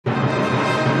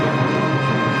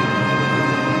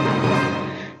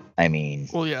I mean,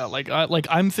 Well, yeah,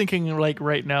 I'm thinking like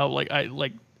right now,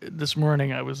 like this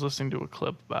morning I was listening to a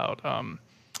clip about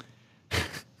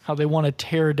how they want to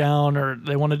tear down or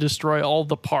they want to destroy all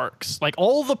the parks, like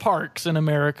all the parks in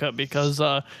America, because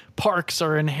parks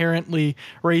are inherently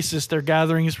racist. They're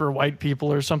gatherings for white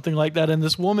people or something like that. And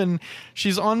this woman,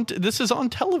 this is on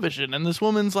television, and this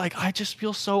woman's like, I just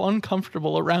feel so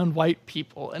uncomfortable around white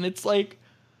people. And it's like,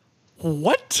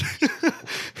 what?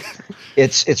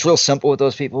 it's real simple with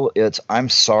those people. It's I'm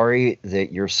sorry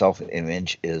that your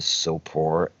self-image is so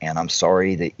poor, and I'm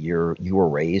sorry that you were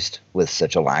raised with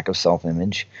such a lack of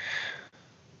self-image.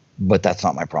 But that's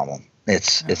not my problem.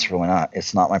 It's really not.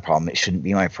 It's not my problem. It shouldn't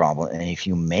be my problem. And if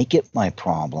you make it my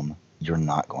problem, you're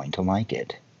not going to like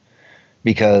it.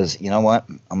 Because you know what?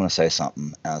 I'm going to say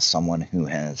something as someone who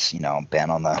has,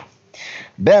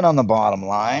 been on the bottom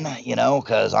line,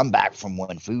 because I'm back from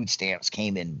when food stamps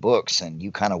came in books, and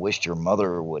you kind of wished your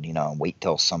mother would, wait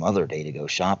till some other day to go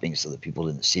shopping so that people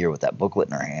didn't see her with that booklet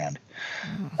in her hand.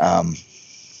 Um,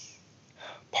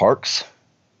 Parks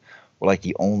were like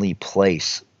the only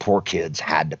place poor kids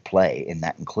had to play, and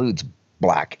that includes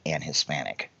black and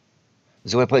Hispanic.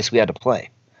 It's the only place we had to play.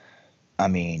 I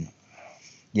mean,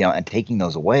 and taking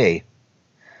those away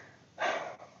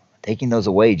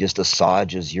just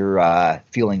assuages your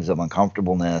feelings of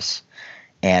uncomfortableness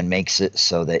and makes it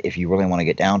so that if you really want to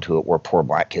get down to it, where poor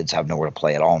black kids have nowhere to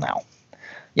play at all now.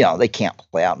 They can't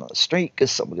play out on the street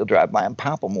because somebody will drive by and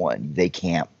pop them one. They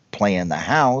can't play in the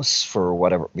house for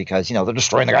whatever because, they're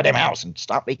destroying the goddamn house. And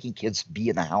stop making kids be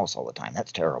in the house all the time.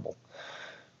 That's terrible.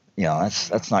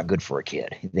 That's not good for a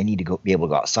kid. They need to be able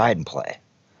to go outside and play.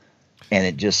 And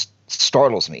it just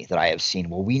startles me that I have seen,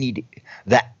 we need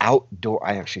the outdoor.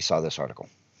 I actually saw this article.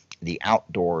 The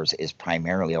outdoors is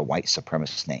primarily a white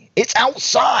supremacist name. It's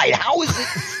outside. How is it?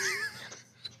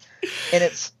 And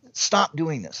it's stop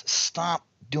doing this. Stop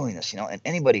doing this. And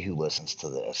anybody who listens to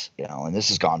this, and this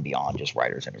has gone beyond just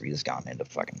writers' interviews, it's gone into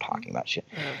fucking talking about shit.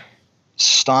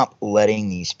 Stop letting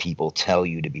these people tell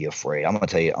you to be afraid. I'm gonna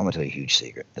tell you a huge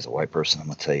secret. As a white person, I'm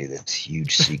gonna tell you this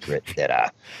huge secret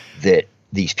that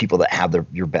these people that have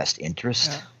your best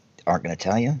interest aren't going to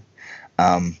tell you.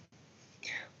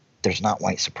 There's not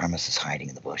white supremacists hiding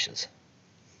in the bushes.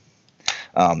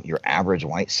 Your average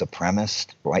white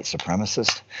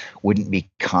supremacist wouldn't be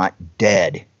caught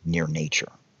dead near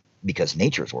nature, because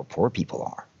nature is where poor people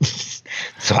are.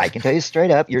 So I can tell you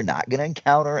straight up, you're not going to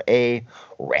encounter a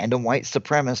random white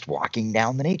supremacist walking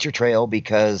down the nature trail,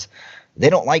 because they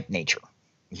don't like nature.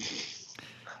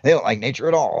 They don't like nature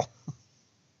at all.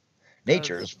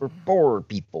 Nature is for poor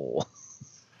people.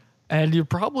 And you're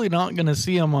probably not going to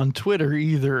see them on Twitter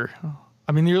either.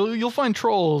 I mean, you'll find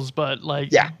trolls, but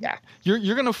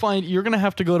you're going to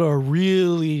have to go to a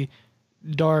really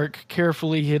dark,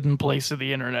 carefully hidden place of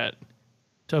the internet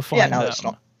to find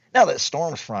them. Now that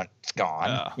Stormfront's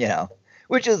gone,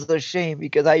 which is a shame,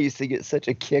 because I used to get such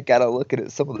a kick out of looking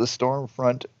at some of the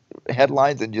Stormfront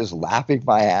headlines and just laughing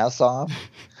my ass off.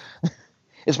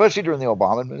 Especially during the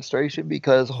Obama administration,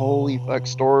 because holy fuck,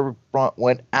 Stormfront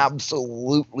went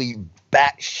absolutely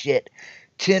batshit,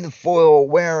 tinfoil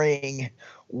wearing,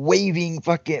 waving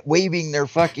their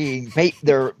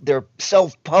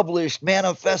self-published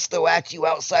manifesto at you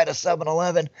outside of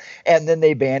 7-Eleven, and then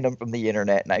they banned them from the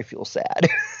internet, and I feel sad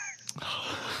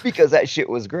because that shit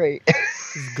was great.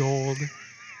 It's gold.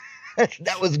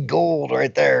 That was gold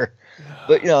right there.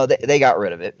 But they got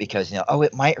rid of it because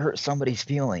it might hurt somebody's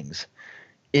feelings.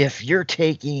 If you're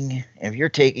taking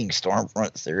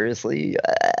Stormfront seriously,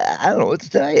 I don't know what to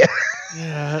tell you.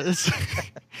 Yeah,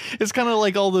 it's kind of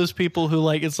like all those people who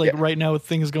right now with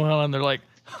things going on, and they're like,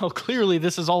 oh, clearly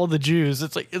this is all the Jews.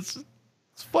 It's like it's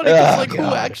funny. It's like, God.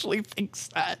 Who actually thinks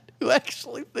that? Who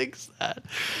actually thinks that?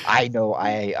 I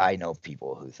know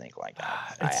people who think like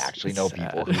that. I actually know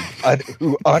people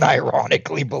who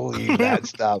unironically believe that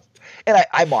stuff, and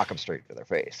I mock them straight to their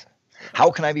face.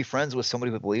 How can I be friends with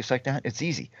somebody with beliefs like that? It's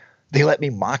easy. They let me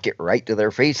mock it right to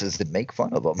their faces and make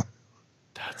fun of them.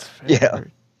 That's fair. Yeah.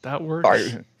 That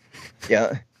works.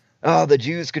 Yeah. Oh, the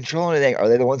Jews control anything. Are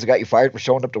they the ones that got you fired for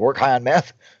showing up to work high on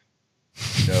meth?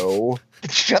 No.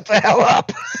 Shut the hell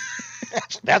up.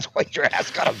 That's why your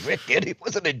ass got evicted. It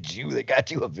wasn't a Jew that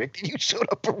got you evicted. You showed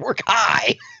up for work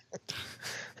high.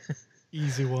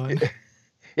 Easy one.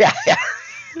 Yeah.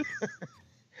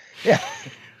 Yeah.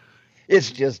 It's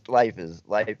just life is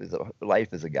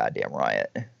a goddamn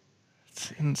riot.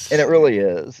 And it really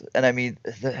is. And I mean,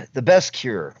 the best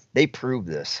cure, they prove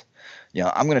this.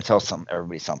 I'm going to tell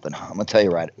everybody something. I'm going to tell you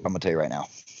right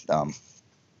now.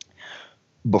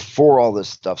 Before all this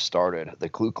stuff started, the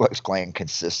Ku Klux Klan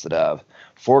consisted of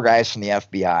 4 guys from the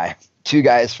FBI, two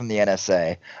guys from the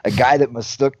NSA, a guy that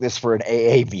mistook this for an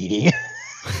AA meeting,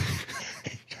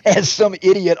 and some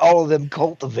idiot all of them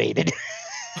cultivated.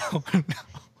 Oh, no.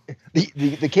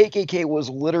 The KKK was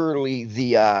literally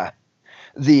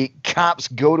the cops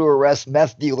go to arrest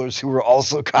meth dealers who were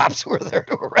also cops who were there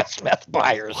to arrest meth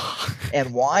buyers.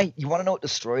 And why? You want to know what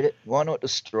destroyed it? You want to know what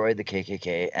destroyed the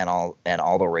KKK and all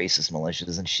the racist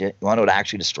militias and shit? You want to know what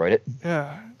actually destroyed it?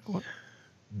 Yeah. What?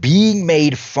 Being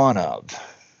made fun of.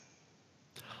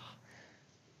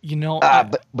 You know,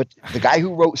 but the guy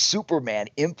who wrote Superman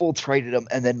infiltrated them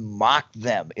and then mocked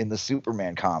them in the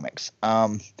Superman comics.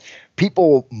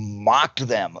 People mocked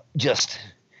them just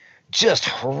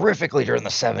horrifically during the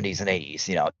 70s and 80s.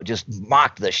 You know, just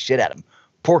mocked the shit out of them.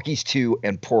 Porky's 2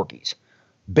 and Porky's.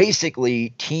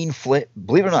 Basically, teen flit.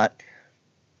 Believe it or not,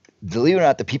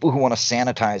 the people who want to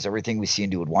sanitize everything we see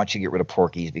and do would want you to get rid of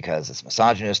Porky's because it's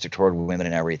misogynistic toward women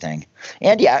and everything.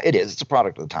 And yeah, it is. It's a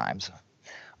product of the times.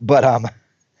 But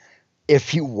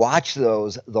if you watch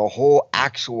those, the whole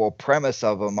actual premise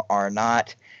of them are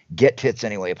not get tits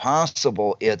any way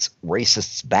possible. It's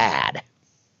racists bad.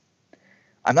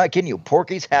 I'm not kidding you.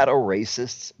 Porky's had a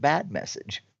racist's bad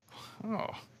message. Oh.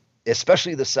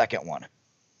 Especially the second one.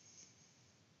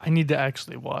 I need to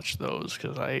actually watch those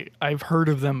because I've heard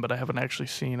of them, but I haven't actually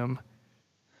seen them.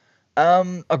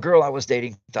 A girl I was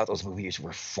dating thought those movies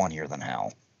were funnier than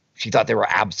hell. She thought they were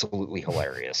absolutely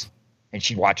hilarious. And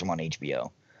she'd watch them on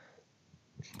HBO.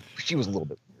 She was a little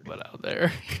bit weird. But out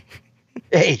there.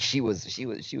 Hey, she was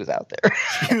out there.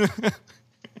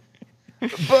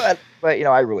 but you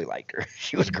know, I really liked her.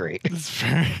 She was great. That's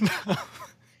fair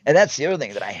enough. And that's the other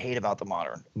thing that I hate about the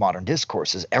modern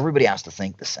discourse is everybody has to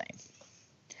think the same.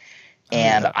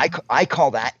 And I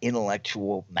call that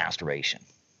intellectual masturbation.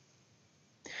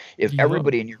 If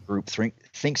everybody in your group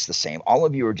thinks the same, all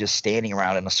of you are just standing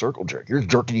around in a circle jerk. You're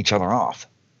jerking each other off.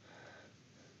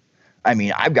 I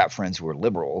mean, I've got friends who are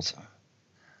liberals.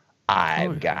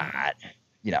 I've got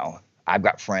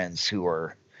friends who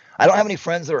are – I don't have any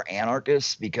friends that are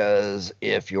anarchists because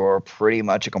if you're pretty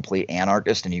much a complete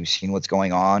anarchist and you've seen what's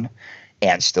going on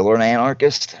and still are an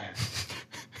anarchist,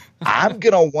 I'm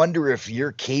going to wonder if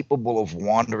you're capable of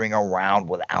wandering around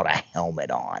without a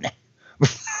helmet on.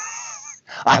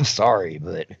 I'm sorry,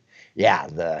 but yeah,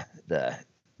 the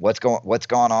what's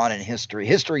going on in history.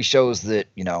 History shows that,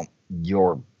 you know,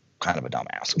 you're kind of a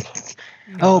dumbass.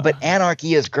 Oh, but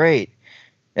anarchy is great.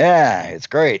 Yeah, it's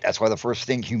great. That's why the first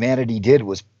thing humanity did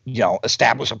was, you know,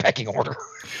 establish a pecking order.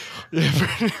 Yeah,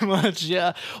 pretty much.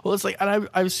 Yeah. Well, it's like, and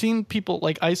I've seen people,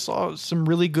 like, I saw some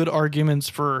really good arguments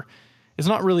for. It's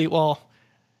not really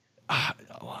I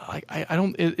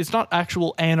don't. It's not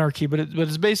actual anarchy, but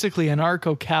it's basically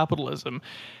anarcho-capitalism.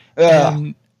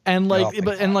 And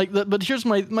but here's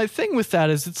my thing with that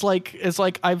is it's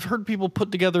like I've heard people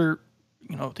put together,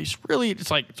 you know, these really,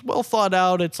 it's well thought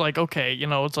out. It's like, okay, you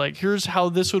know, it's like, here's how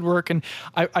this would work. And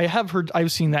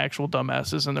I've seen the actual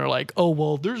dumbasses and they're like, oh,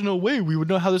 well, there's no way we would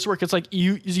know how this works. It's like,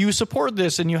 you support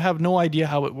this and you have no idea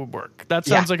how it would work. That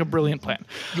sounds like a brilliant plan.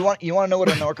 You want to know what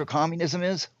anarcho-communism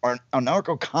is? Or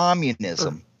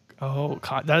anarcho-communism?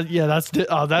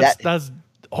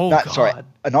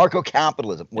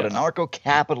 Anarcho-capitalism. What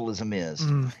anarcho-capitalism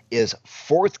is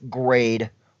fourth grade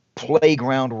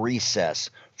playground recess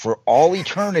for all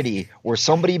eternity where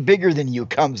somebody bigger than you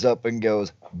comes up and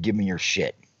goes, give me your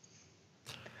shit.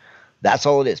 That's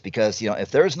all it is. Because, you know, if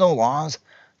there's no laws,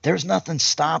 there's nothing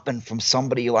stopping from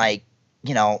somebody like,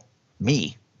 you know,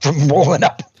 me from rolling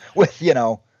up with, you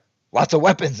know, lots of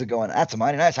weapons and going, that's a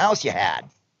mighty nice house you had.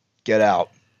 Get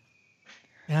out.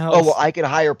 Oh, well, I could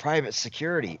hire private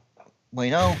security. Well,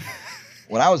 you know,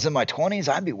 when I was in my 20s,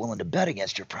 I'd be willing to bet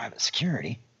against your private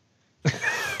security.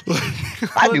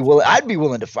 I'd be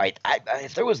willing to fight.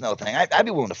 If there was no thing, I'd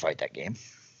be willing to fight that game.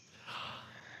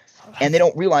 And they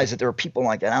don't realize that there are people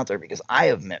like that out there because I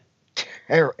have met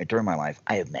during my life,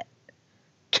 I have met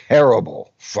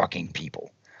terrible fucking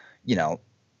people, you know,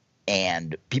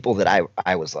 and people that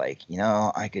I was like, you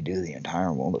know, I could do the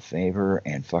entire world a favor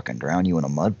and fucking drown you in a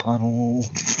mud puddle,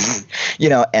 you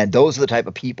know, and those are the type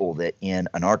of people that in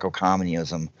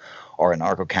anarcho-communism or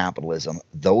anarcho-capitalism,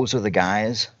 those are the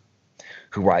guys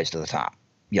who rise to the top.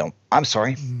 You know, I'm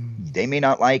sorry, they may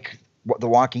not like The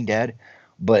Walking Dead,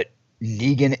 but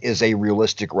Negan is a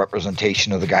realistic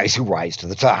representation of the guys who rise to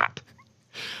the top.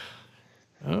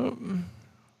 And,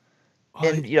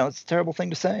 you know, it's a terrible thing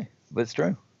to say, but it's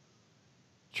true.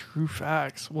 True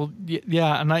facts. Well,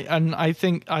 yeah, and I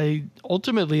think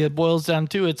ultimately it boils down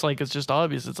to it's just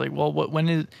obvious. It's like, well, when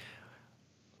is,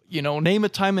 you know, name a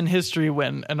time in history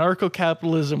when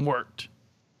anarcho-capitalism worked.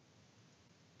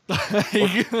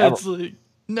 It's like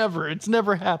Never. It's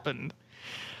never happened.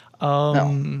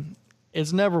 No.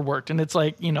 It's never worked. And it's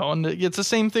like, and it's the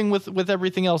same thing with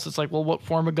everything else. It's like, well, what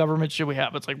form of government should we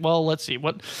have? It's like, well, let's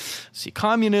see,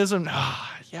 communism.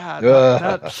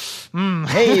 Yeah,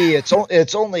 Hey,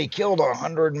 it's only killed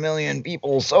 100 million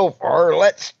people so far.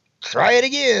 Let's try it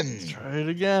again. Try it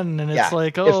again. And Yeah. it's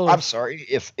like, I'm sorry.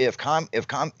 If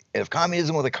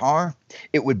communism with a car,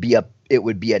 it would be a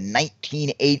early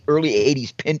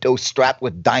 80s Pinto strapped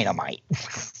with dynamite.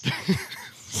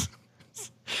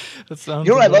 that sounds.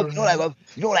 You know what I love? You know what I love?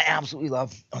 You know what I absolutely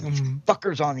love? These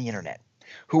fuckers on the internet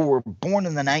who were born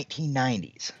in the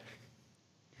 1990s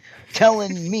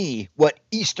telling me what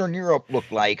Eastern Europe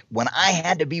looked like when I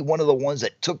had to be one of the ones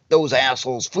that took those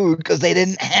assholes food because they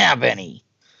didn't have any.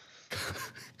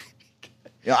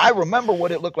 I remember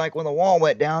what it looked like when the wall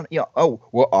went down. Oh,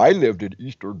 well, I lived in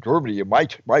Eastern Germany, and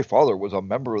my father was a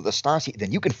member of the Stasi.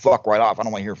 Then you can fuck right off. I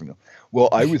don't want to hear from you. Well,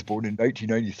 I was born in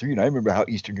 1993, and I remember how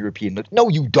Eastern European looked. No,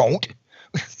 you don't.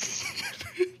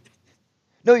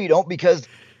 No, you don't, because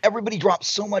everybody dropped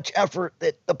so much effort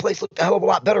that the place looked a hell of a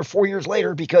lot better 4 years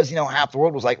later because, half the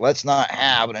world was like, let's not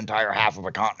have an entire half of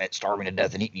a continent starving to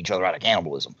death and eating each other out of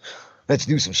cannibalism. Let's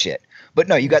do some shit. But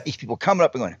no, you got these people coming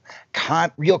up and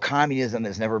going, real communism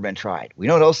has never been tried. We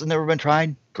know what else has never been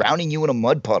tried? Drowning you in a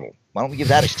mud puddle. Why don't we give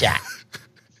that a shot?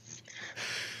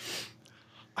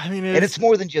 I mean, it's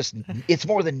more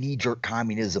than knee-jerk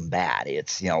communism bad.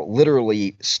 It's,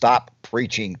 literally stop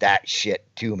preaching that shit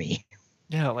to me.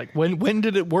 Yeah, like when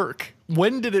did it work?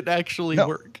 When did it actually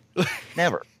work?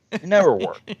 Never. It never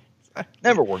worked.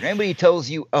 Never worked. Anybody tells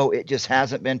you, oh, it just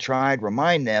hasn't been tried,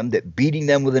 remind them that beating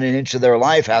them within an inch of their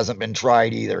life hasn't been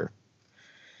tried either.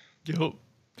 Yo.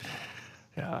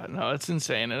 Yeah, no, it's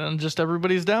insane. And just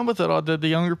everybody's down with it. All the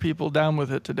younger people down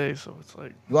with it today. So it's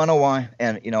like, you want to know why?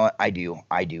 And you know what? I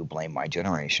do blame my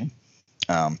generation.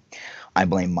 I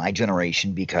blame my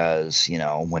generation because,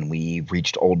 when we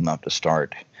reached old enough to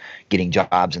start getting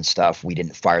jobs and stuff, we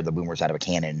didn't fire the boomers out of a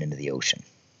cannon into the ocean.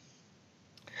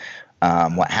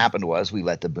 What happened was we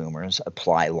let the boomers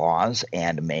apply laws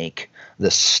and make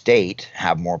the state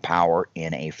have more power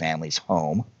in a family's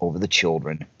home over the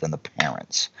children than the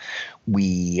parents.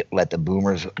 We let the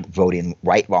boomers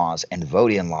write laws and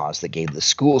vote in laws that gave the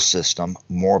school system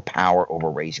more power over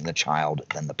raising the child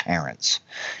than the parents.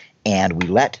 And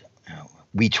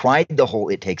we tried the whole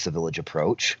 "it takes a village"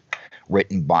 approach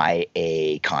written by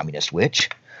a communist witch,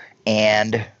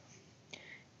 and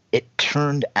it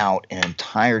turned out an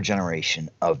entire generation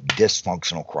of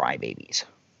dysfunctional crybabies.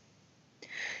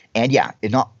 And yeah,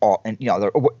 not all, and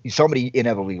somebody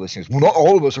inevitably listening, well, not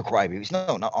all of us are crybabies.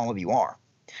 No, not all of you are.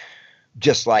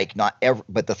 Just like not every,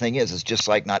 but the thing is just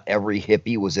like not every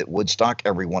hippie was at Woodstock.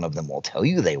 Every one of them will tell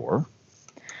you they were.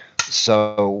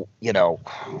 So, and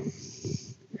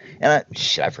I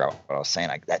forgot what I was saying.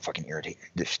 That fucking irritated.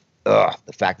 The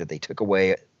fact that they took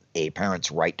away a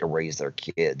parent's right to raise their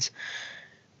kids.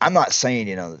 I'm not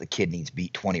saying, that the kid needs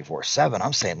beat 24/7.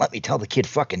 I'm saying, let me tell the kid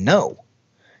fucking no.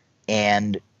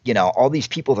 And, all these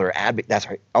people that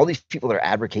are all these people that are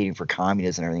advocating for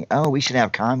communism and everything. Oh, we should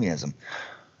have communism.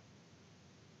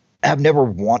 Have never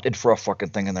wanted for a fucking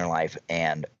thing in their life.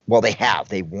 And, well, they have.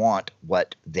 They want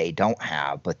what they don't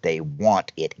have, but they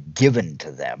want it given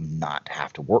to them, not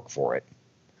have to work for it.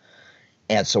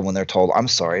 And so when they're told, I'm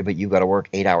sorry, but you've got to work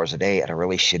 8 hours a day at a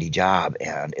really shitty job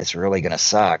and it's really going to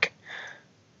suck,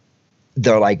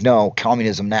 they're like, no,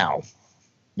 communism now.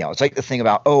 It's like the thing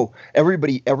about,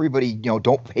 everybody,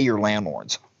 don't pay your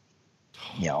landlords.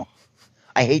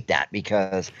 I hate that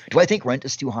because do I think rent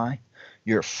is too high?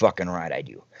 You're fucking right, I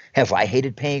do. Have I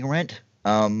hated paying rent?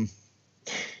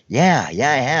 Yeah, I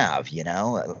have.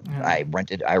 I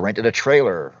rented a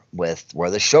trailer where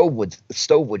the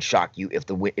stove would shock you if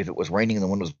it was raining and the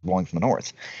wind was blowing from the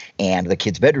north, and the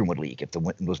kid's bedroom would leak if the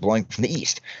wind was blowing from the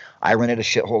east. I rented a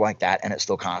shithole like that, and it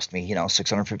still cost me,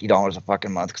 $650 a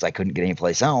fucking month because I couldn't get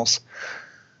anyplace else.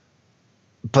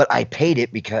 But I paid it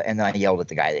and then I yelled at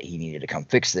the guy that he needed to come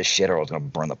fix this shit or I was going to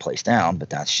burn the place down. But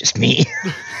that's just me.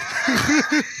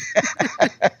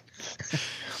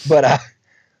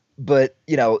 But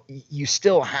you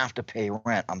still have to pay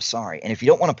rent. I'm sorry. And if you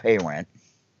don't want to pay rent,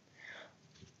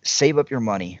 save up your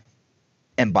money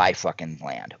and buy fucking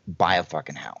land. Buy a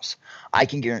fucking house. I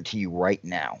can guarantee you right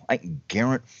now. You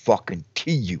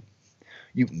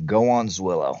can go on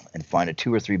Zillow and find a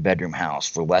 2 or 3 bedroom house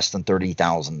for less than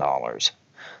 $30,000.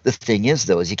 The thing is,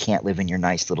 though, is you can't live in your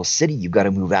nice little city. You've got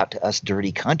to move out to us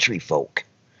dirty country folk.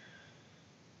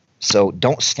 So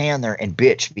don't stand there and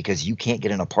bitch because you can't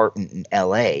get an apartment in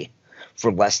LA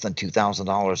for less than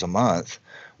 $2,000 a month.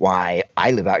 Why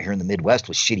I live out here in the Midwest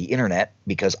with shitty internet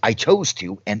because I chose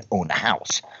to and own a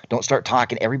house. Don't start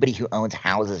talking. Everybody who owns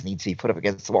houses needs to be put up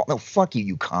against the wall. No, fuck you,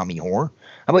 you commie whore.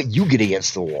 How about you get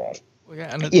against the wall? Well,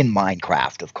 yeah, and In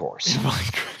Minecraft, of course.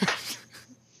 Minecraft.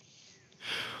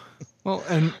 Well,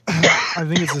 and I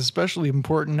think it's especially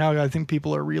important now. I think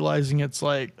people are realizing it's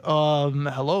like,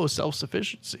 hello,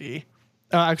 self-sufficiency.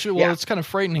 Actually, well, it's kind of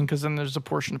frightening because then there's a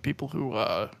portion of people who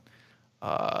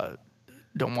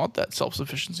don't want that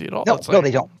self-sufficiency at all. No, it's no,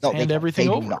 they don't. No, hand they everything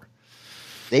they over. do not.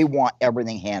 They want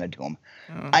everything handed to them.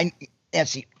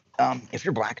 Nancy, if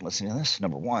you're black and listening to this,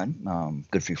 number one,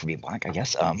 good for you for being black, I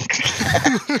guess.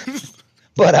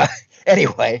 But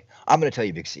anyway, I'm going to tell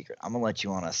you a big secret. I'm going to let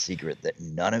you on a secret that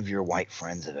none of your white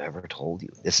friends have ever told you.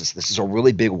 This is a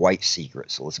really big white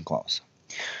secret, so listen close.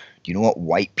 Do you know what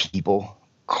white people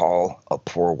call a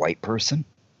poor white person?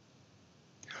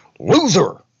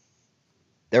 Loser.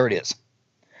 There it is.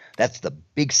 That's the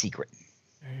big secret.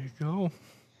 There you go.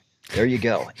 There you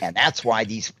go. And that's why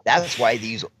these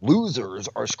losers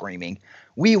are screaming,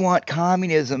 we want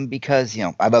communism because,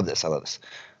 I love this.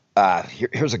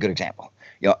 Here's a good example.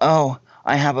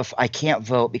 I can't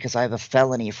vote because I have a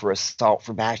felony for assault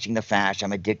for bashing the fash.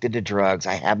 I'm addicted to drugs.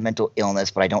 I have mental illness,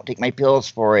 but I don't take my pills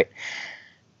for it.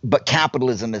 But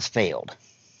capitalism has failed.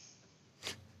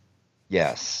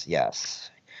 Yes.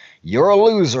 You're a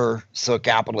loser, so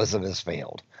capitalism has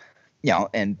failed.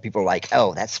 And people are like,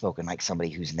 oh, that's spoken like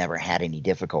somebody who's never had any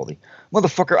difficulty.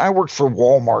 Motherfucker, I worked for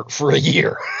Walmart for a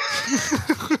year.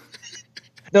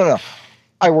 No.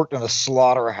 I worked in a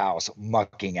slaughterhouse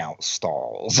mucking out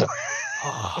stalls.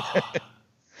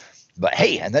 But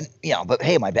hey,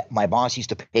 my boss used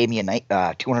to pay me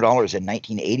 $200 in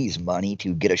 1980s money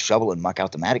to get a shovel and muck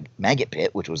out the maggot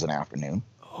pit, which was an afternoon.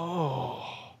 Oh.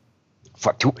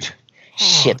 Fuck.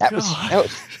 Shit, that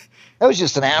was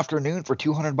just an afternoon for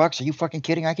 $200. Are you fucking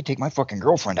kidding? I could take my fucking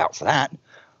girlfriend out for that.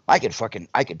 I could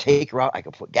take her out. I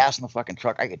could put gas in the fucking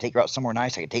truck. I could take her out somewhere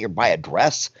nice. I could take her buy a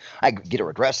dress. I could get her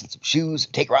a dress and some shoes,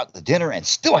 take her out to dinner, and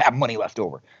still have money left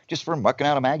over just for mucking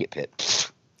out a maggot pit.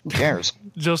 Who cares?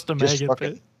 Just a maggot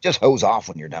pit. Just hose off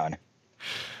when you're done.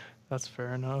 That's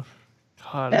fair enough.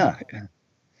 God.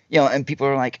 Yeah. And people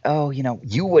are like, oh,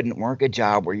 you wouldn't work a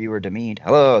job where you were demeaned.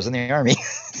 Hello, I was in the Army.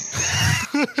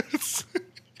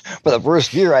 For the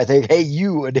first year, I think, hey,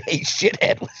 you and hey,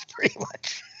 shithead was pretty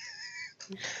much.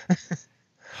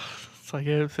 It's like,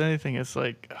 if anything, it's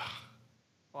like,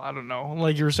 well, I don't know.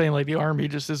 Like you were saying, like the Army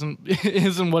just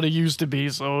isn't what it used to be.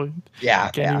 So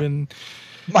can't even.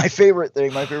 My favorite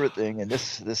thing, and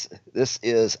this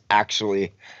is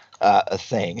actually a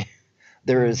thing.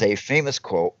 There is a famous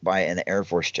quote by an Air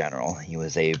Force general. He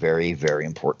was a very, very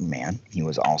important man. He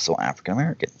was also African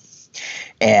American.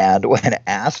 And when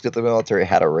asked if the military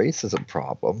had a racism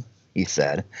problem, he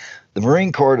said, the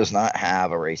Marine Corps does not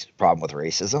have a race problem with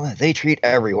racism. They treat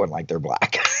everyone like they're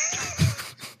black.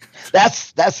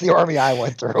 That's the Army I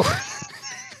went through.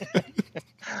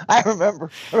 I remember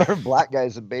black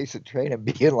guys in basic training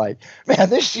being like, man,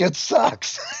 this shit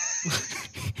sucks.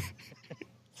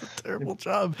 Terrible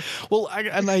job. Well,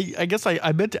 I guess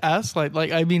I meant to ask,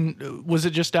 was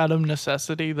it just out of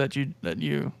necessity that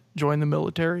you joined the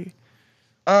military?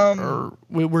 Or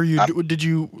were you? Did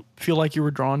you feel like you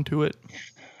were drawn to it?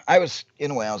 I was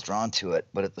drawn to it,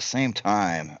 but at the same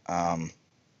time,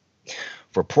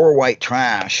 for poor white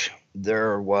trash,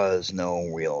 there was no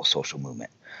real social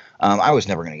movement. I was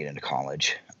never going to get into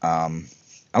college. I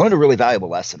learned a really valuable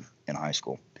lesson in high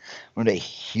school. I learned a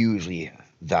hugely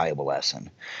valuable lesson.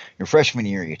 Your freshman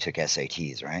year, you took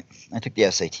SATs, right? I took the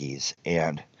SATs,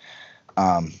 and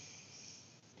I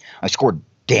scored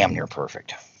damn near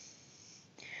perfect.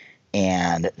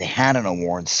 And they had an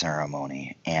awards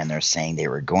ceremony, and they're saying they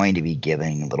were going to be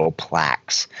giving little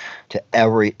plaques to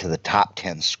the top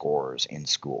 10 scorers in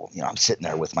school. I'm sitting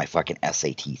there with my fucking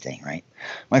SAT thing, right?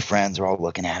 My friends are all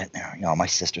looking at it. And my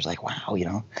sister's like,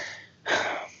 wow,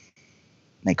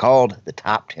 They called the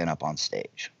top 10 up on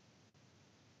stage.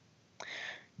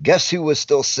 Guess who was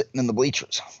still sitting in the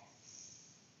bleachers?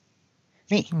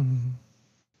 Me. Mm-hmm.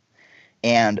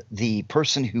 And the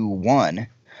person who won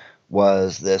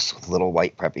was this little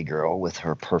white preppy girl with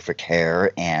her perfect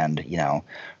hair, and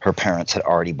her parents had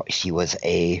already. She was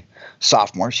a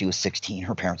sophomore. She was 16.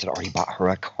 Her parents had already bought her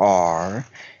a car,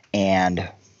 and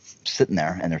sitting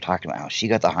there, and they're talking about how she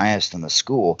got the highest in the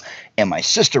school. And my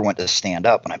sister went to stand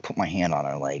up, and I put my hand on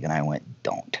her leg, and I went,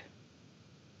 "Don't,"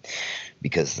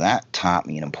 because that taught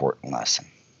me an important lesson.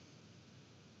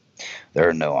 There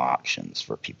are no options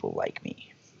for people like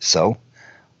me. So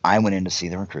I went in to see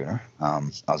the recruiter. I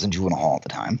was in juvenile hall at the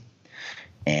time,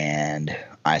 and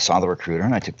I saw the recruiter,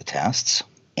 and I took the tests,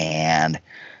 and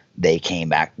They came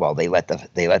back. Well, they let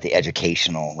the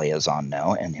educational liaison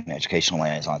know, and the educational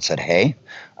liaison said, "Hey,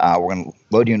 we're going to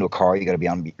load you into a car. You got to be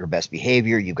on your best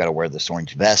behavior. You've got to wear this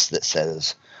orange vest that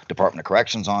says Department of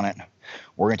Corrections on it.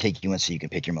 We're going to take you in so you can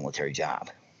pick your military job."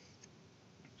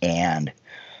 And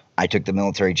I took the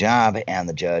military job, and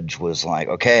the judge was like,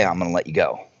 "Okay, I'm going to let you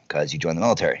go because you joined the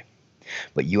military,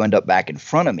 but you end up back in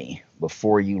front of me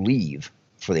before you leave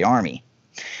for the Army,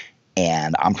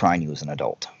 and I'm trying you as an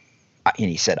adult." And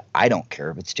he said, "I don't care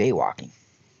if it's jaywalking."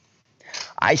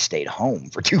 I stayed home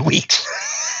for 2 weeks.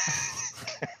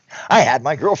 I had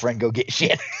my girlfriend go get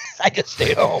shit. I just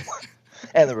stayed home.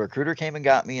 And the recruiter came and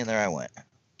got me, and there I went.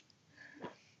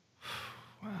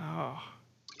 Wow.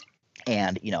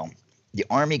 And, the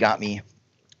Army got me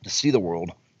to see the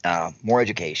world, more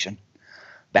education.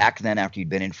 Back then, after you'd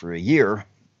been in for a year,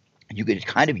 you could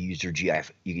kind of use your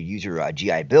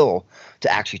GI Bill to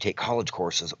actually take college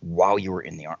courses while you were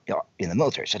in the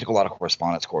military. So I took a lot of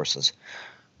correspondence courses.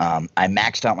 I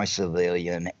maxed out my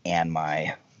civilian and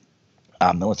my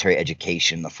military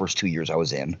education the first 2 years I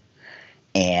was in,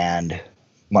 and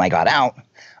when I got out,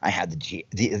 I had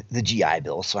the GI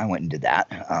Bill, so I went and did that.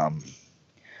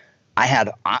 I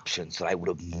had options that I would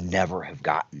have never have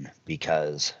gotten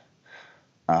because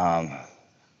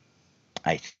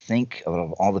I think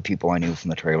of all the people I knew from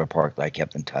the trailer park that I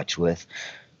kept in touch with,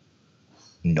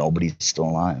 nobody's still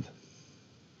alive.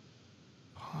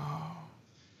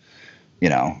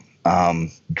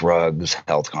 Drugs,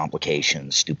 health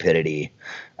complications, stupidity,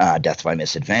 death by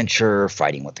misadventure,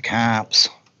 fighting with the cops.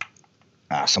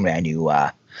 Somebody I knew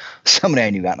got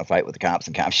in a fight with the cops,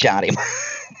 and cops shot him.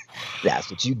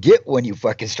 That's what you get when you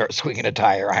fucking start swinging a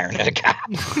tire iron at a cop.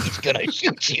 He's gonna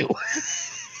shoot you.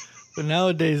 But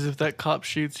nowadays, if that cop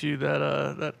shoots you,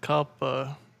 that cop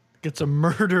gets a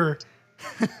murder.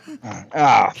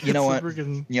 You know what?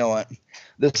 You know what?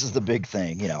 This is the big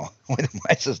thing. When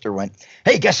my sister went,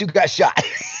 "Hey, guess who got shot?"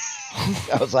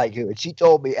 I was like, "Who?" And she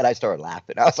told me, and I started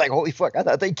laughing. I was like, "Holy fuck! I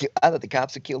thought the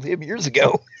cops had killed him years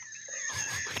ago."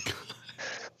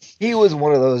 He was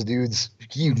one of those dudes.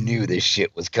 You knew this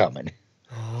shit was coming.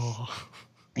 Oh.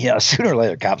 Sooner or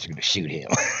later, cops are going to shoot him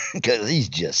because he's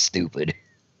just stupid.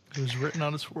 It was written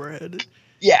on his forehead.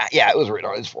 Yeah, it was written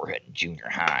on his forehead in junior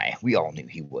high. We all knew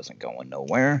he wasn't going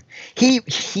nowhere. He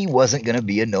wasn't going to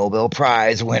be a Nobel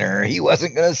Prize winner. He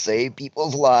wasn't going to save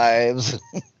people's lives.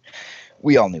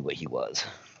 We all knew what he was.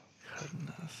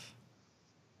 Goodness.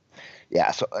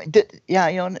 Yeah, so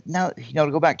now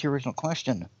to go back to your original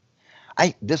question,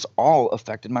 this all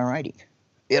affected my writing.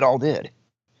 It all did.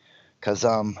 Because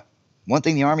one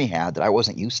thing the Army had that I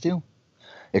wasn't used to,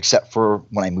 except for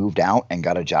when I moved out and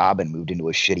got a job and moved into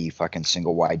a shitty fucking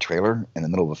single wide trailer in the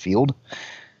middle of a field,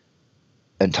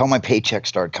 until my paycheck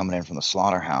started coming in from the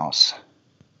slaughterhouse,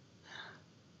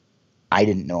 I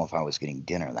didn't know if I was getting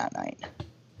dinner that night.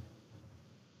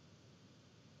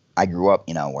 I grew up,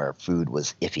 where food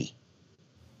was iffy.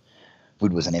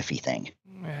 Food was an iffy thing.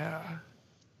 Yeah.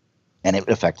 And it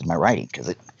affected my writing because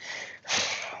it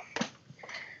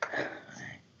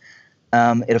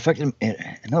affected.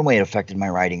 Another way it affected my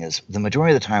writing is the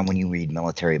majority of the time when you read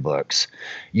military books,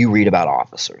 you read about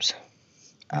officers,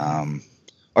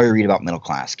 or you read about middle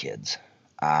class kids.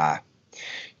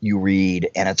 You read,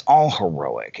 and it's all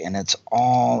heroic, and it's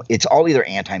all either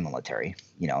anti-military.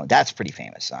 That's pretty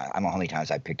famous. I don't know how many times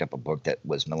I picked up a book that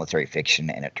was military fiction,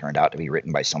 and it turned out to be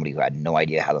written by somebody who had no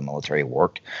idea how the military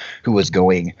worked, who was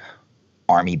going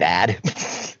Army bad.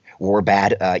 War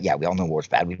bad. Yeah, we all know war's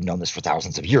bad. We've known this for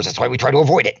thousands of years. That's why we try to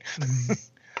avoid it.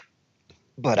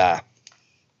 But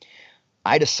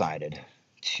I decided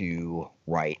to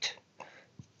write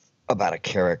about a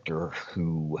character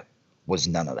who was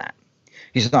none of that.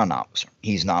 He's not an officer.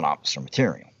 He's not officer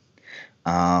material.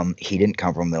 He didn't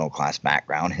come from a middle-class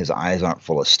background. His eyes aren't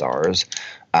full of stars.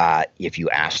 If you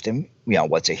asked him,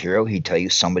 what's a hero, he'd tell you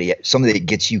somebody that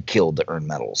gets you killed to earn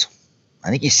medals. I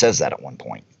think he says that at one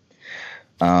point.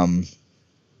 I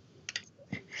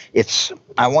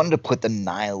wanted to put the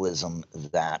nihilism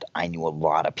that I knew a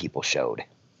lot of people showed.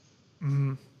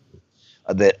 Mm-hmm.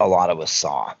 That a lot of us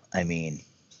saw. I mean,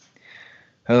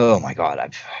 oh my God, I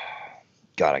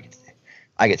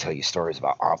could tell you stories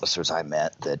about officers I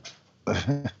met that.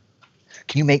 Can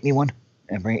you make me one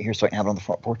and bring it here so I can have it on the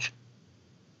front porch?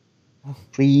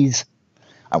 Please.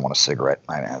 I want a cigarette.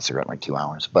 I haven't had a cigarette in like 2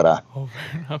 hours. But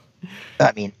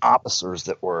I mean, officers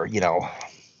that were,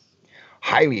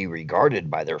 highly regarded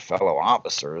by their fellow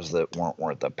officers that weren't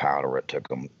worth the powder it took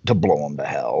them to blow them to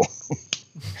hell.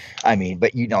 I mean,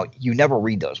 but you never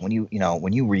read those when you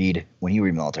read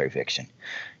military fiction.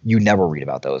 You never read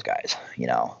about those guys.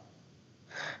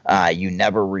 You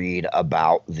never read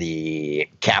about the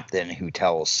captain who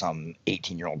tells some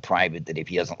 18-year-old private that if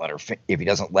she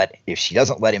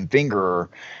doesn't let him finger her,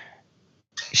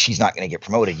 she's not going to get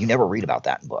promoted. You never read about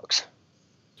that in books.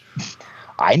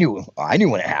 I knew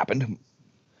when it happened.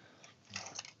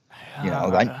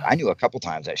 I knew a couple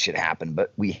times that shit happened,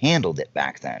 but we handled it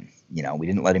back then. We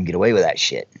didn't let him get away with that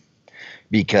shit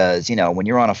because when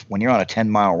you're on a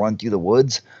 10-mile run through the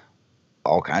woods,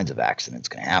 all kinds of accidents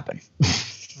can happen.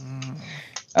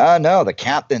 No, the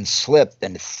captain slipped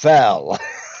and fell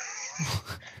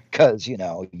because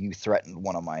you threatened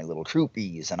one of my little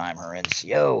troopies, and I'm her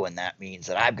NCO, and that means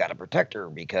that I've got to protect her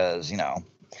because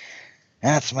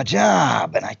that's my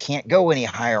job, and I can't go any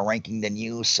higher ranking than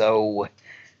you. So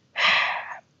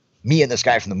me and this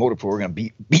guy from the motor pool are going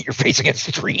to beat your face against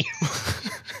the tree.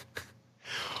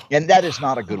 And that is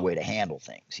not a good way to handle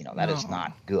things. That is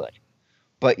not good.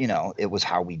 But, it was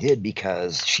how we did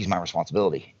because she's my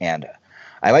responsibility. And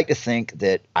I like to think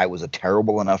that I was a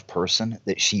terrible enough person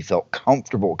that she felt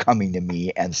comfortable coming to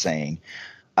me and saying,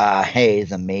 hey,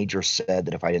 the major said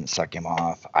that if I didn't suck him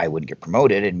off, I wouldn't get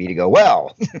promoted. And me to go,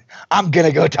 well, I'm going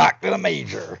to go talk to the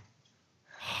major.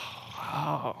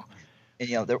 Wow.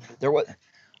 And, there was...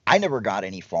 I never got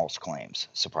any false claims,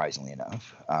 surprisingly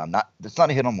enough. That's not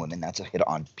a hit on women. That's a hit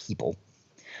on people.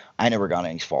 I never got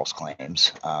any false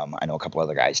claims. I know a couple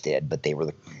other guys did, but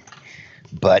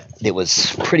it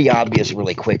was pretty obvious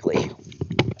really quickly.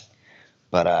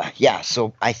 But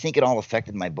so I think it all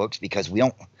affected my books because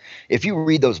if you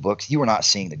read those books, you are not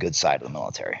seeing the good side of the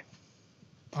military.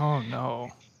 Oh,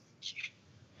 no.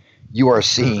 You are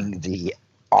seeing the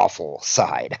awful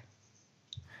side.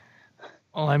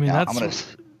 Well, I mean, now,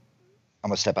 I'm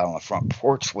gonna step out on the front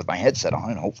porch with my headset on,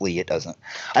 and hopefully it doesn't.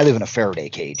 I live in a Faraday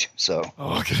cage, so.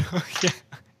 Oh, okay.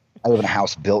 I live in a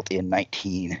house built in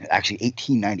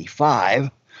 1895,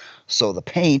 so the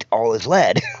paint all is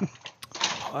lead.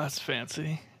 Oh, that's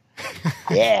fancy.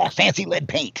 Yeah, fancy lead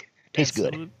paint. Tastes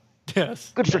good.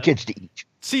 Yes. Good for kids to eat.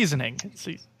 Seasoning.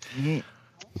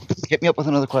 Hit me up with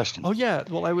another question. Oh yeah.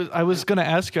 Well, I was going to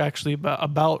ask you actually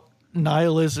about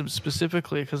nihilism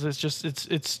specifically because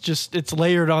it's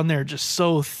layered on there just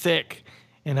so thick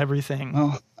and everything.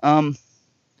 Well,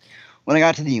 when I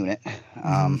got to the unit,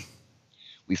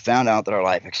 we found out that our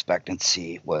life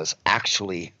expectancy was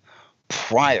actually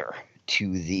prior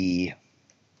to the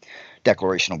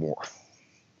declaration of war,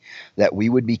 that we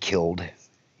would be killed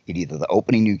in either the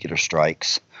opening nuclear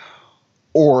strikes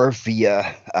or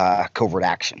via covert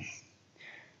action,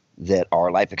 that our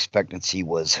life expectancy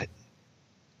was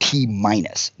T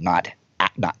minus, not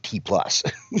T plus.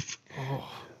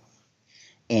 Oh.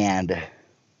 And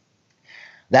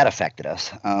that affected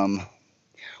us.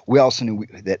 We also knew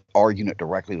that our unit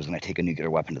directly was going to take a nuclear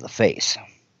weapon to the face.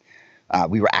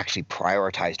 We were actually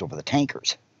prioritized over the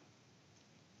tankers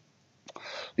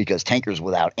because tankers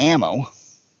without ammo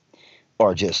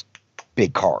are just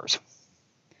big cars.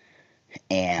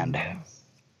 And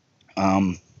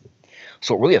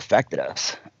so it really affected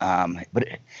us. But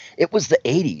it was the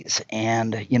 80s,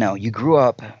 and you grew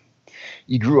up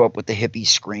with the hippies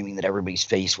screaming that everybody's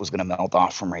face was going to melt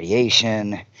off from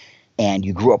radiation, and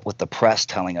you grew up with the press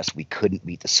telling us we couldn't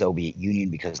beat the Soviet Union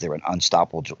because they were an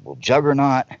unstoppable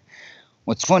juggernaut.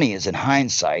 What's funny is in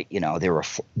hindsight, they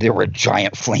were a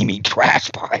giant flaming trash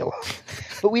pile,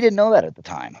 but we didn't know that at the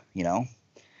time.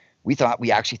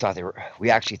 We actually thought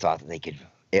that they could,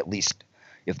 at least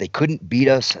if they couldn't beat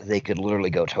us, they could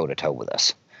literally go toe to toe with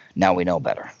us. Now we know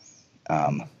better.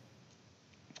 And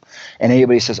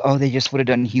anybody says, "Oh, they just would have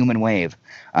done human wave."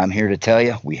 I'm here to tell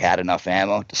you, we had enough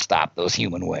ammo to stop those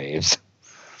human waves.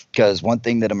 Because one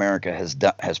thing that America has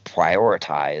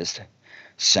prioritized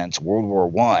since World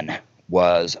War I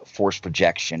was force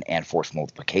projection and force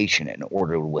multiplication in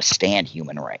order to withstand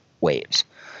human waves,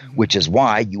 which is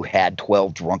why you had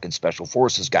 12 drunken special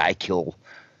forces guy kill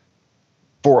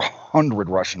 400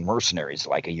 Russian mercenaries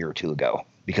like a year or two ago,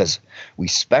 because we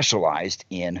specialized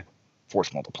in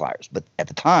force multipliers. But at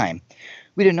the time,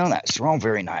 we didn't know that. So we're all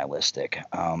very nihilistic.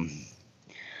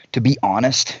 To be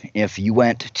honest, if you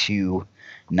would have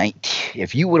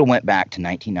went back to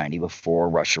 1990 before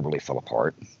Russia really fell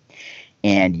apart,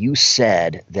 and you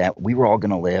said that we were all going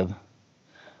to live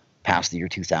past the year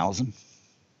 2000,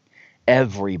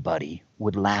 everybody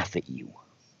would laugh at you.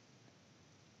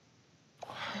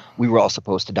 We were all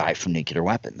supposed to die from nuclear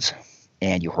weapons.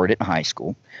 And you heard it in high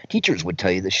school. Teachers would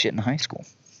tell you this shit in high school.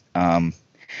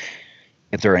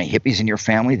 If there are any hippies in your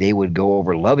family, they would go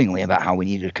over lovingly about how we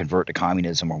needed to convert to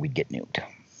communism or we'd get nuked.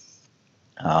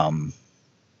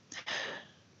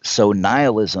 So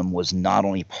nihilism was not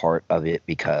only part of it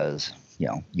because,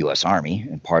 U.S. Army,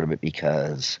 and part of it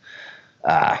because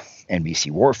uh,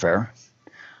 NBC Warfare,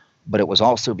 but it was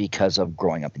also because of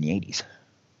growing up in the 80s.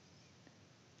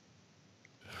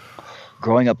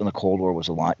 Growing up in the Cold War was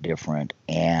a lot different,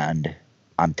 and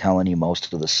I'm telling you,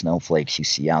 most of the snowflakes you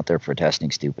see out there protesting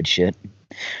stupid shit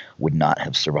would not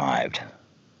have survived.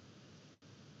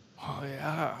 Oh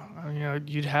yeah, I mean,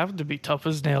 you'd have to be tough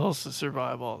as nails to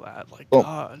survive all that. Like Well,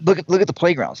 God. look at the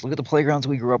playgrounds. Look at the playgrounds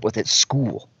we grew up with at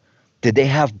school. Did they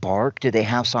have bark? Did they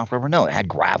have soft rubber? No, it had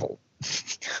gravel.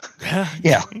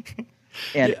 Yeah.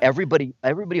 And Yeah. everybody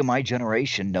in my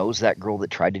generation knows that girl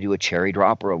that tried to do a cherry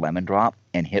drop or a lemon drop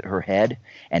and hit her head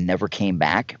and never came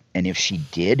back. And if she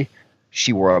did,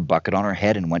 she wore a bucket on her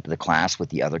head and went to the class with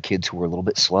the other kids who were a little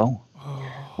bit slow.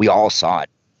 We all saw it.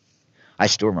 I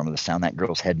still remember the sound that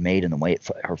girl's head made and the way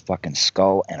her fucking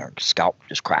skull and her scalp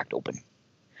just cracked open.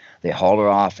 They hauled her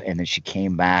off, and then she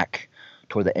came back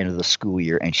toward the end of the school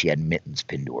year, and she had mittens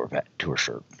pinned to her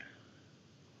shirt.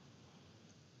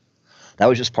 That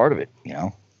was just part of it, you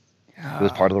know. It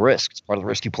was part of the risk. It's part of the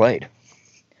risk you played.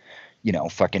 You know,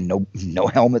 fucking no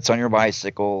helmets on your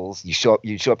bicycles. You show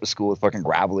up to school with fucking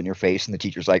gravel in your face, and the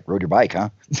teacher's like, "Rode your bike, huh?"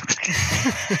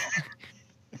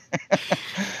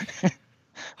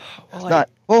 Well, Not,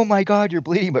 "Oh my God, you're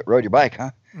bleeding," but "Rode your bike,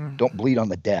 huh?" Don't bleed on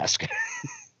the desk.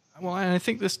 Well, and I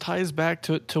think this ties back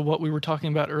to what we were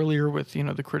talking about earlier with,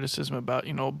 the criticism about,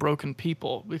 broken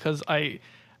people, because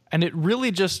and it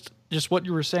really just what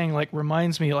you were saying, like,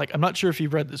 reminds me, like, I'm not sure if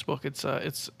you've read this book. It's I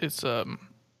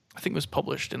think it was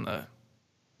published in the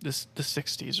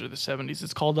 60s or the 70s.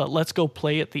 It's called Let's Go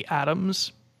Play at the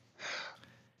Atoms.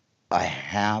 I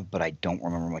have, but I don't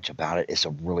remember much about it. It's a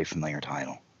really familiar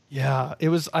title. Yeah, it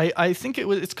was. I think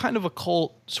it's kind of a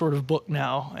cult sort of book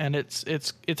now, and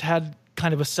it's had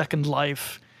kind of a second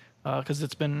life because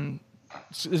it's been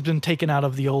taken out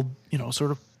of the old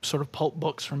sort of pulp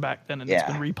books from back then, and It's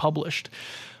been republished.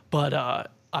 But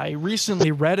I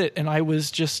recently read it, and I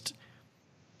was just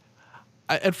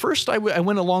at first I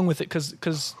went along with it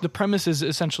because the premise is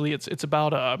essentially it's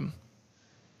about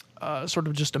sort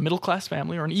of just a middle class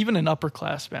family or even an upper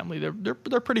class family.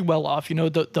 They're pretty well off.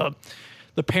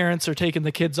 The parents are taking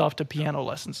the kids off to piano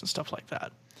lessons and stuff like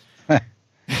that.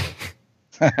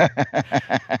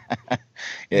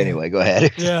 Anyway, go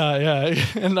ahead. Yeah.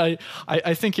 And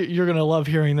I think you're going to love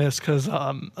hearing this because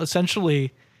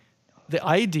essentially the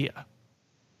idea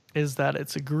is that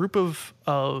it's a group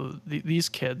of these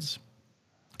kids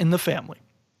in the family,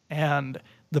 and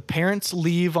the parents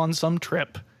leave on some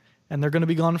trip, and they're going to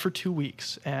be gone for 2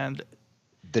 weeks, and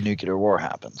the nuclear war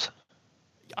happens.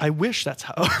 I wish that's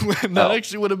how. That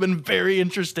actually would have been very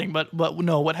interesting, but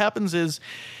no. What happens is,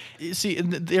 you see,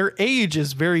 their age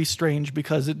is very strange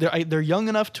because they're young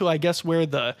enough to, I guess, where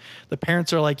the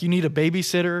parents are like, you need a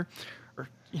babysitter, or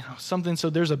something. So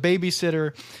there's a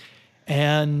babysitter,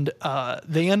 and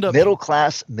they end up middle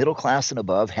class and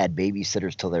above had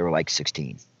babysitters till they were like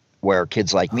 16, where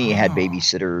kids like me had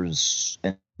babysitters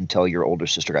until your older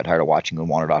sister got tired of watching and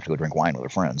wandered off to go drink wine with her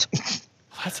friends.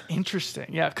 That's interesting.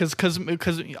 Yeah, because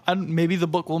maybe the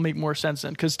book will make more sense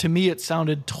then. Because to me, it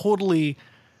sounded totally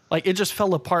like it just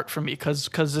fell apart for me. Because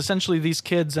essentially these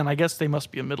kids, and I guess they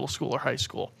must be a middle school or high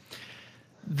school,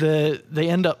 they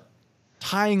end up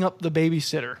tying up the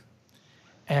babysitter,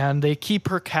 and they keep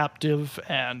her captive,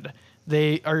 and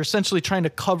they are essentially trying to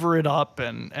cover it up,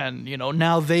 and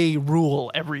now they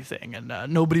rule everything,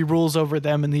 and nobody rules over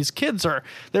them. And these kids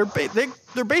they're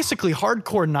basically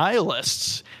hardcore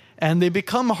nihilists. And they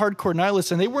become hardcore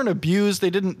nihilists, and they weren't abused. They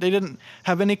didn't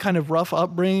have any kind of rough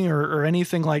upbringing or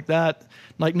anything like that.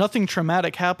 Like nothing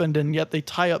traumatic happened, and yet they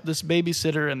tie up this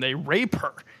babysitter and they rape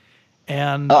her.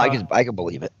 And I can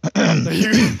believe it.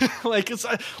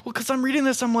 Because I'm reading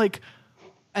this, I'm like,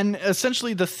 and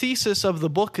essentially the thesis of the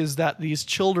book is that these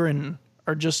children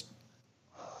are just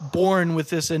born with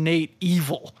this innate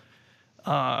evil.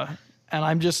 And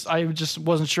I just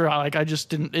wasn't sure. Like it just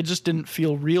didn't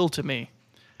feel real to me.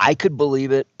 I could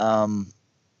believe it.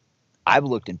 I've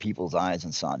looked in people's eyes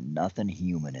and saw nothing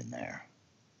human in there,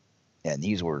 and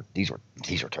these were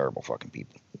terrible fucking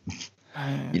people.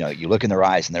 You look in their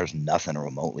eyes and there's nothing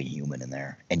remotely human in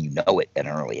there, and you know it at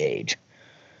an early age.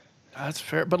 That's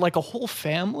fair, but like a whole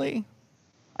family,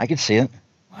 I could see it.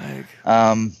 I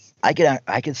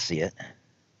could see it.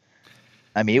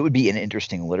 I mean, it would be an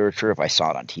interesting literature if I saw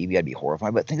it on TV. I'd be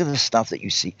horrified. But think of the stuff that you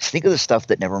see. Think of the stuff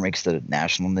that never makes the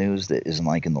national news that isn't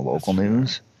like in the local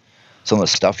news. Some of the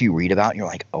stuff you read about, and you're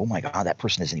like, oh my God, that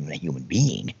person isn't even a human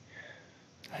being.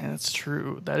 That's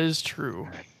true. That is true.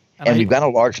 And we've got a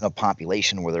large enough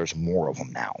population where there's more of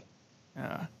them now.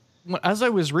 Yeah. as I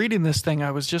was reading this thing,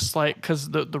 I was just like, because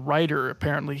the writer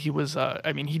apparently he was,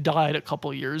 I mean, he died a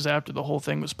couple of years after the whole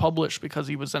thing was published because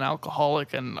he was an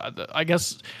alcoholic, and I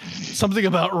guess something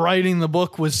about writing the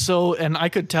book was so, and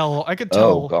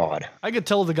Oh God, I could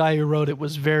tell the guy who wrote it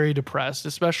was very depressed,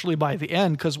 especially by the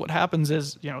end, because what happens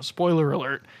is, spoiler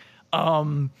alert,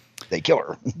 they kill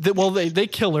her. they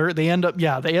kill her. They end up,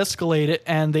 yeah, they escalate it,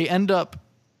 and they end up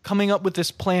coming up with this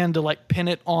plan to like pin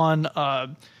it on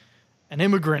an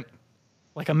immigrant,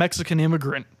 like a Mexican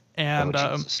immigrant, and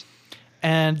Jesus.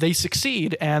 and they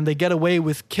succeed, and they get away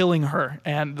with killing her,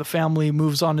 and the family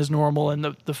moves on as normal, and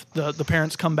the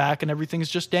parents come back, and everything's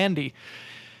just dandy.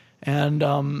 And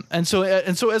so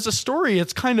as a story,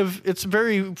 it's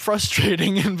very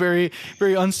frustrating and very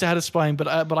very unsatisfying. But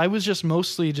I was just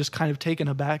mostly just kind of taken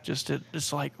aback.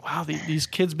 It's like, wow, these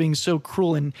kids being so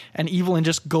cruel and evil, and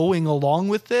just going along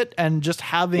with it, and just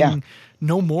having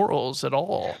no morals at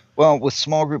all. Well, with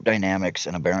small group dynamics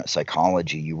and aberrant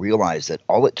psychology, you realize that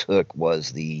all it took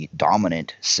was the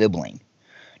dominant sibling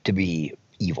to be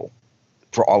evil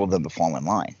for all of them to fall in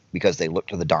line, because they looked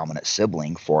to the dominant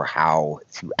sibling for how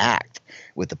to act.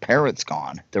 With the parents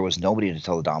gone, there was nobody to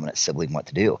tell the dominant sibling what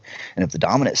to do. And if the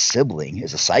dominant sibling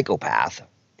is a psychopath,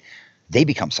 they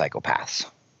become psychopaths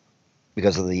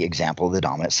because of the example of the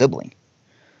dominant sibling.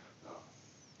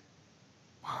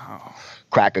 Wow.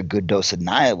 Crack a good dose of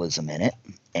nihilism in it,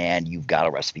 and you've got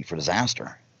a recipe for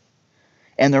disaster.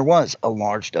 And there was a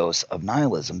large dose of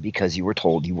nihilism because you were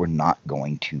told you were not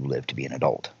going to live to be an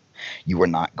adult. You were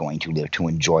not going to live to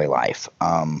enjoy life.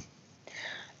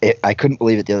 I couldn't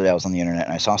believe it the other day. I was on the internet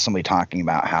and I saw somebody talking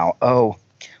about how,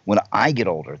 when I get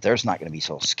older, there's not going to be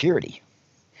Social Security.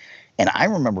 And I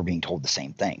remember being told the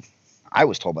same thing. I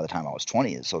was told by the time I was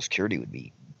 20 that Social Security would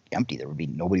be empty.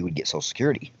 Nobody would get Social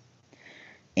Security.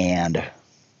 And I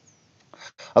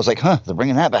was like, they're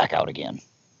bringing that back out again.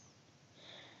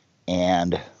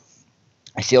 And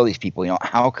I see all these people,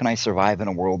 how can I survive in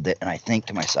a world that, and I think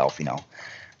to myself,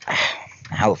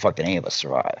 how the fuck did any of us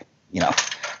survive?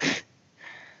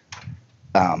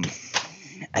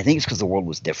 I think it's because the world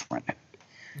was different.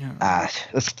 Yeah.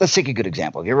 Let's take a good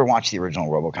example. Have you ever watched the original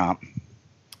RoboCop?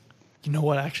 You know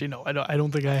what? Actually, no. I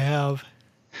don't think I have.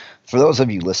 For those of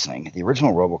you listening, the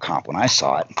original RoboCop, when I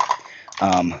saw it,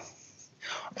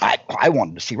 I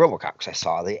wanted to see RoboCop because I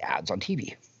saw the ads on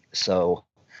TV. So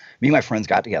me and my friends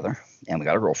got together, and we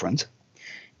got our girlfriends,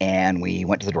 and we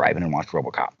went to the drive-in and watched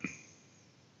RoboCop.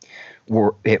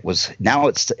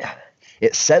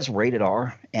 It says rated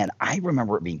R, and I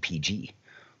remember it being PG.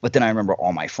 But then I remember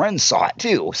all my friends saw it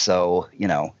too. So,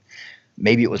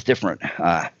 maybe it was different.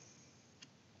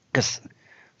 Because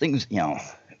things,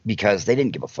 because they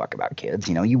didn't give a fuck about kids.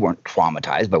 You weren't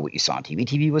traumatized by what you saw on TV.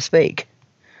 TV was fake.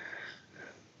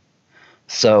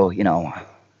 So,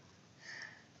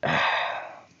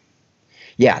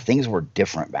 yeah, things were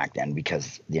different back then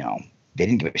because, they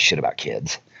didn't give a shit about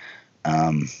kids.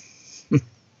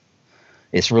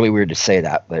 It's really weird to say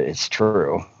that, but it's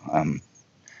true. I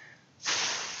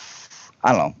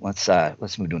don't know. Let's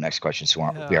move to the next question. So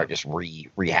we aren't just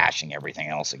rehashing everything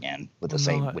else again with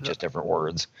with just different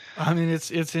words. I mean,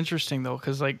 it's interesting though,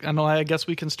 because I guess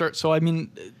we can start. So I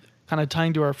mean, kind of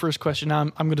tying to our first question. Now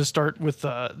I'm going to start with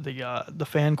the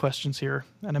fan questions here,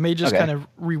 and I may just kind of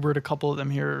reword a couple of them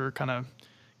here, or kind of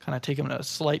take them in a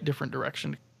slight different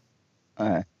direction.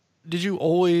 Did you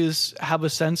always have a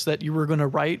sense that you were going to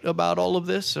write about all of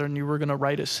this, and you were going to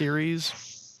write a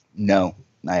series? No,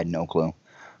 I had no clue.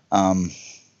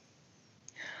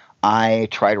 I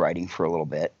tried writing for a little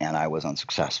bit, and I was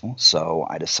unsuccessful. So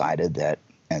I decided that,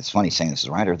 and it's funny saying this as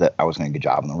a writer, that I was going to get a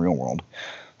job in the real world.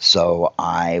 So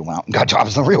I went out and got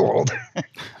jobs in the real world.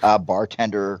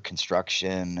 Bartender,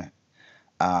 construction,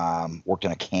 worked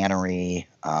in a cannery,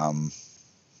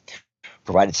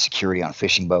 provided security on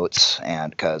fishing boats, and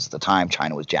because at the time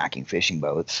China was jacking fishing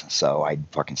boats, so I'd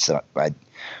sit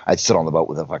on the boat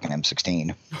with a fucking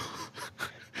M16.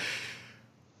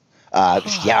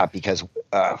 Yeah, because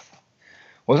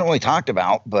wasn't really talked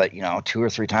about, but 2 or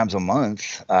 3 times a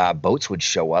month, boats would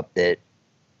show up that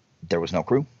there was no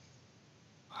crew.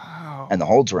 Wow. And the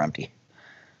holds were empty.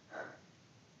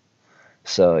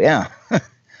 So yeah.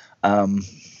 That's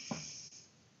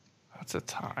a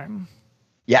time.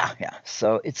 Yeah.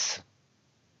 So it's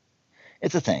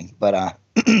a thing, but I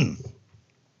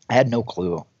had no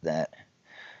clue that.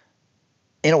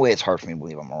 In a way, it's hard for me to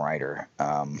believe I'm a writer.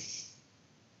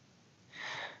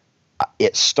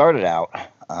 It started out.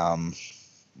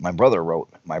 My brother wrote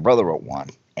one,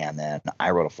 and then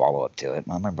I wrote a follow up to it.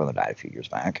 My brother died a few years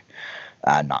back.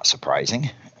 Not surprising.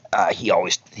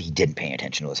 he didn't pay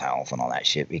attention to his health and all that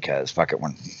shit because fuck it,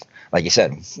 we're like you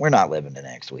said, we're not living to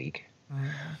next week. Mm.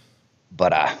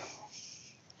 But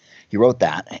he wrote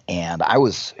that, and I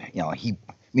was,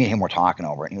 me and him were talking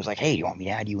over it, and he was like, "Hey, do you want me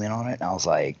to add you in on it?" And I was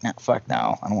like, "Nah, fuck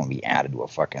no, I don't want to be added to a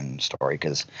fucking story."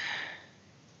 Because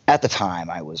at the time,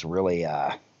 I was really,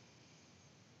 well,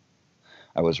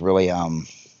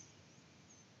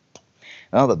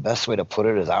 the best way to put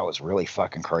it is I was really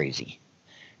fucking crazy,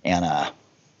 and I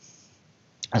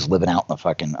was living out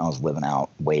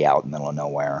way out in the middle of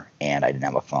nowhere, and I didn't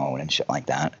have a phone and shit like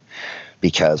that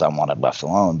because I wanted left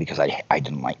alone because I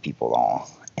didn't like people at all,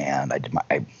 and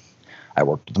I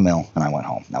worked at the mill and I went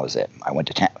home. That was it. I went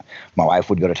to town. My wife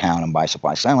would go to town and buy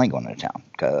supplies. I like going to town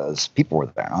because people were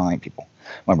there. I don't like people.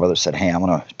 My brother said, "Hey, I'm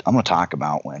gonna talk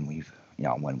about when we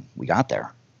got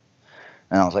there."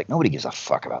 And I was like, "Nobody gives a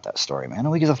fuck about that story, man.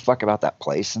 Nobody gives a fuck about that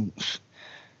place. And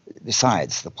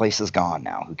besides, the place is gone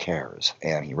now. Who cares?"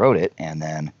 And he wrote it, and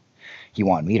then he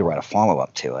wanted me to write a follow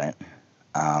up to it.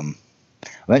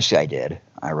 Eventually, I did.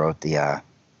 I wrote the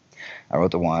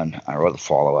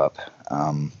follow up.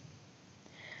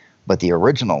 But the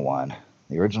original one,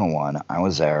 I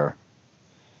was there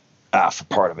for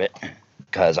part of it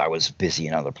because I was busy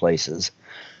in other places,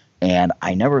 and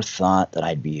I never thought that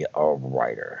I'd be a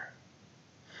writer.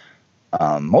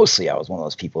 Mostly, I was one of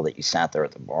those people that you sat there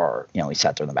at the bar. We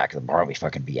sat there in the back of the bar and we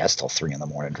fucking BS till 3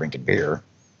 a.m. drinking beer.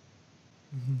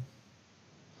 Mm-hmm.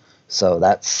 So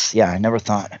I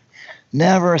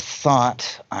never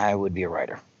thought I would be a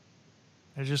writer.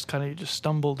 I just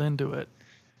stumbled into it.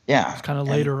 Yeah. It's kind of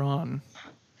later on.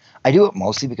 I do it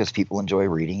mostly because people enjoy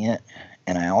reading it,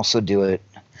 and I also do it.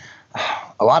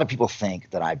 A lot of people think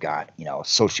that I've got,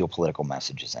 socio-political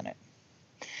messages in it.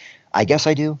 I guess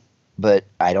I do, but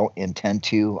I don't intend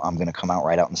to. I'm going to come out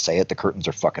right out and say it. The curtains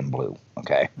are fucking blue,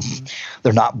 okay? Mm-hmm.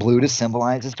 They're not blue to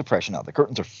symbolize his depression. No, the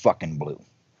curtains are fucking blue.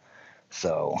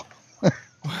 So.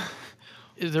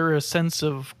 Is there a sense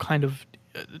of kind of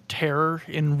terror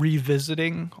in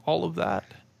revisiting all of that?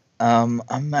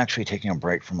 I'm actually taking a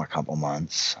break from a couple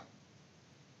months.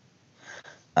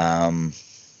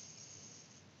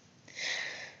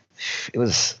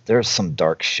 There's some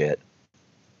dark shit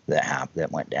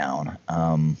that went down.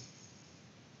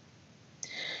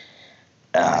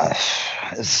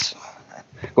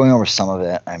 Going over some of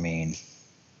it, I mean,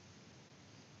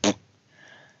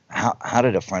 how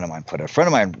did a friend of mine put it? A friend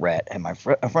of mine read, and a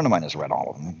friend of mine has read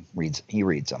all of them. He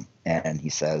reads them, and he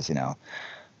says,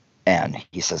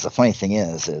 the funny thing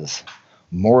is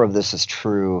more of this is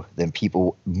true than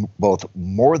people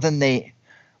more than they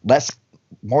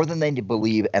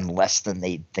believe and less than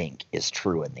they think is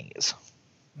true in these.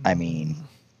 I mean,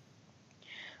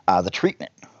 the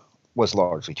treatment was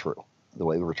largely true, the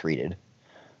way we were treated.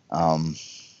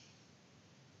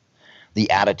 The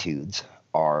attitudes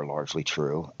are largely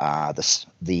true.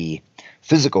 The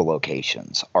physical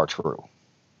locations are true.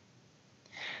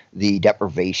 The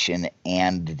deprivation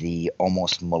and the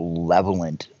almost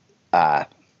malevolent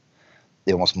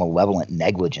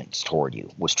negligence toward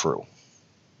you was true.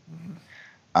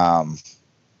 Mm-hmm.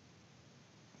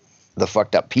 The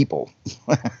fucked up people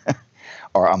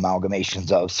are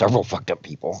amalgamations of several fucked up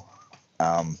people.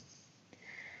 But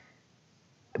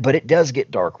it does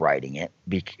get dark writing it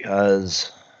because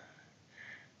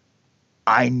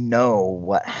I know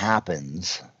what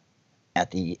happens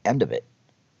at the end of it.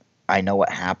 I know what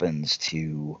happens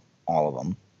to all of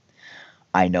them.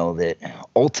 I know that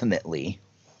ultimately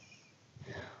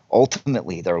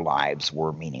their lives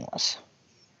were meaningless.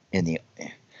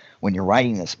 When you're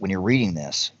reading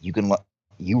this, you can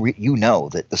you know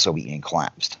that the Soviet Union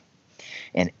collapsed,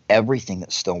 and everything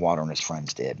that Stillwater and his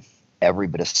friends did, every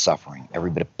bit of suffering,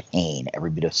 every bit of pain,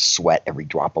 every bit of sweat, every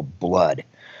drop of blood,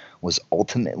 was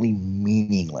ultimately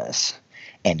meaningless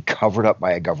and covered up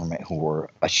by a government who were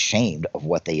ashamed of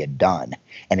what they had done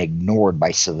and ignored by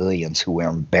civilians who were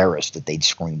embarrassed that they'd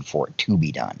screamed for it to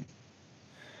be done.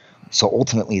 So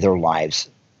ultimately their lives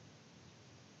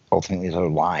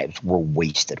were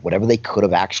wasted. Whatever they could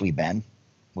have actually been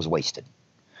was wasted.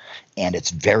 And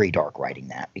it's very dark writing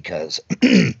that because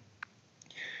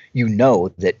you know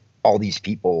that all these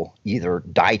people either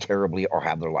die terribly or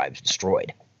have their lives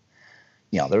destroyed.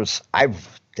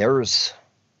 There's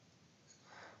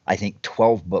I think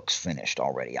 12 books finished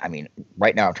already. I mean,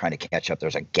 right now I'm trying to catch up.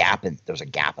 There's a gap in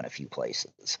a few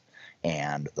places,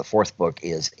 and the fourth book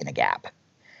is in a gap,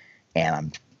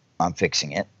 and I'm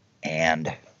fixing it.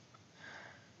 And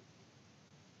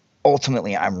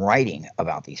ultimately, I'm writing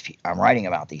about these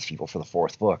people for the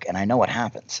fourth book, and I know what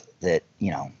happens. That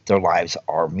their lives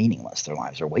are meaningless. Their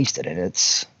lives are wasted, and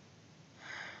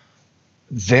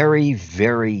Very,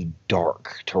 very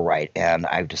dark to write, and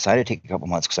I've decided to take a couple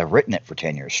months because I've written it for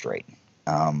 10 years straight.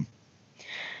 Um,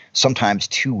 Sometimes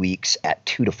 2 weeks at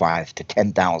 2 to 5 to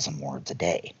 10,000 words a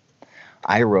day.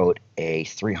 I wrote a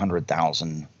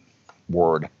 300,000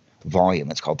 word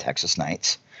volume. It's called Texas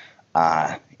Nights.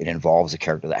 It involves a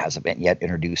character that hasn't been yet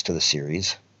introduced to the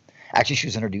series. Actually, she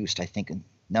was introduced, I think.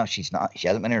 No, she's not. She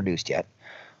hasn't been introduced yet.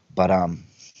 But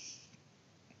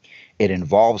it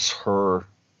involves her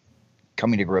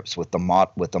coming to grips with the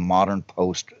modern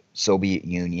post-Soviet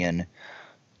Union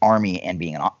army and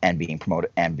being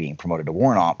promoted to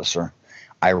warrant officer.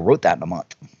 I wrote that in a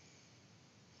month.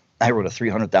 I wrote a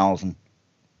 300,000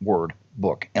 word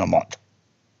book in a month.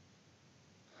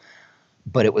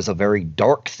 But it was a very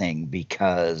dark thing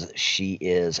because she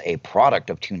is a product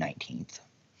of 219th,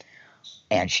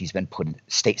 and she's been put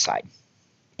stateside,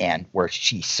 and where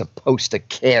she's supposed to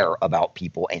care about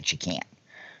people and she can't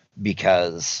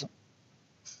because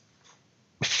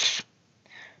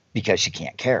she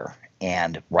can't care.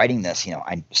 And writing this,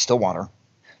 Stillwater,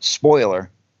 spoiler,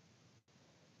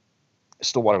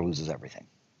 Stillwater loses everything.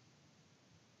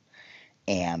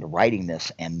 And writing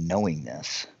this and knowing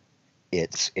this,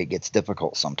 it gets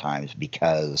difficult sometimes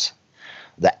because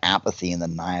the apathy and the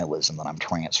nihilism that I'm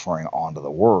transferring onto the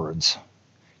words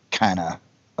kind of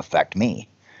affect me.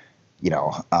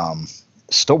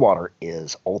 Stillwater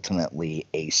is ultimately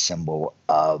a symbol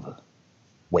of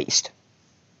waste.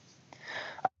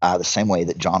 The same way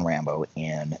that John Rambo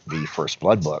in the First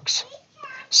Blood books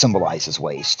symbolizes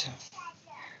waste,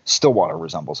 Stillwater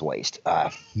resembles waste.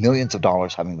 Millions of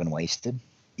dollars having been wasted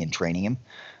in training him.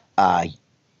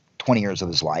 20 years of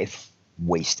his life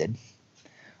wasted.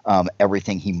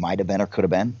 Everything he might have been or could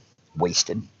have been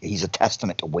wasted. He's a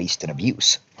testament to waste and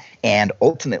abuse. And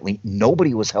ultimately,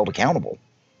 nobody was held accountable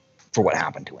for what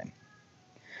happened to him.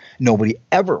 Nobody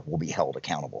ever will be held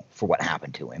accountable for what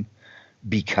happened to him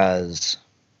because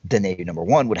then they, number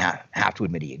one, would have to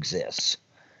admit he exists.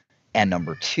 And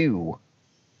number two,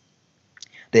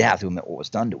 they have to admit what was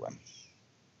done to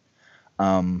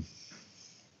him.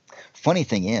 Funny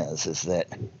thing is that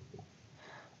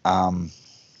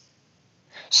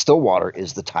Stillwater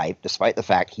is the type, despite the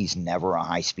fact he's never a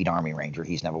high-speed Army Ranger,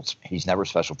 he's never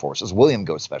Special Forces. William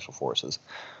goes Special Forces,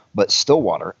 but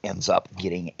Stillwater ends up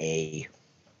getting a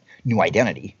new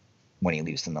identity when he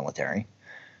leaves the military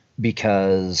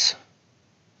because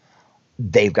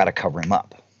they've got to cover him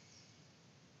up.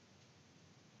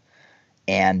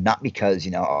 And not because,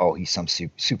 he's some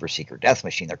super secret death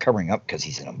machine. They're covering up because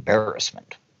he's an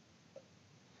embarrassment.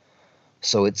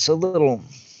 So it's a little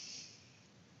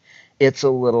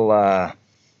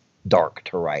dark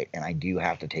to write, and I do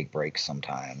have to take breaks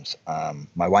sometimes.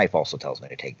 My wife also tells me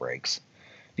to take breaks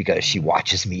because she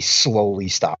watches me slowly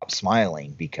stop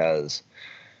smiling because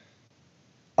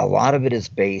a lot of it is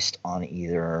based on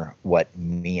either what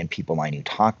me and people I knew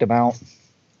talked about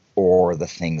or the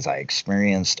things I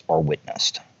experienced or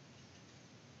witnessed.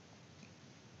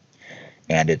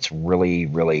 And it's really,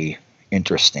 really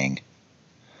interesting.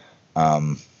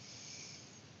 A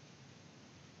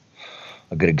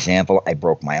good example, I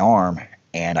broke my arm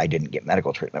and I didn't get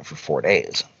medical treatment for 4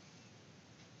 days.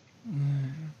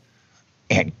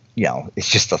 And, it's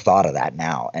just the thought of that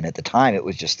now. And at the time, it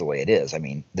was just the way it is. I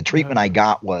mean, the treatment I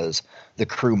got was the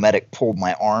crew medic pulled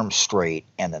my arm straight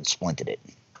and then splinted it.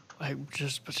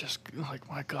 Just like,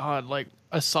 my God, like,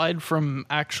 aside from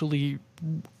actually,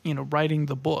 writing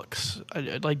the books,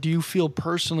 do you feel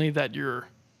personally that you're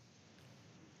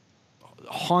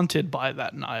haunted by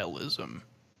that nihilism?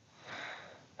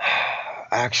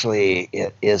 Actually,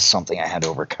 it is something I had to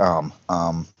overcome.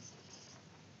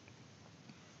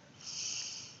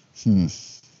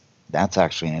 That's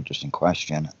actually an interesting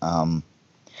question.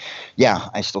 Yeah,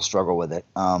 I still struggle with it.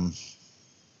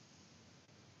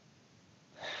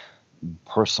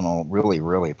 Really,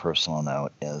 really personal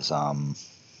note is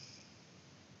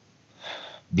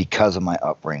because of my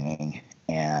upbringing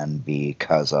and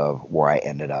because of where I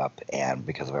ended up and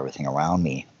because of everything around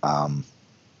me,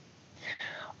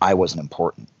 I wasn't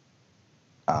important.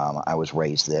 I was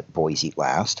raised that boys eat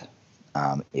last.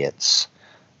 It's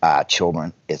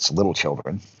children, it's little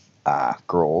children,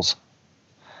 girls,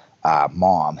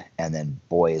 mom, and then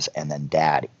boys, and then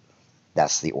dad.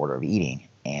 That's the order of eating.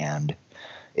 And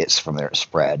it's from there it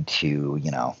spread to,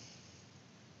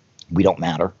 we don't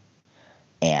matter.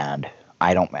 And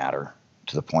I don't matter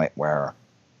to the point where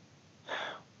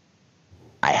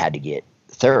I had to get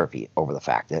therapy over the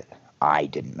fact that I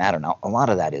didn't matter. Now, a lot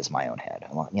of that is my own head.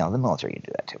 The military didn't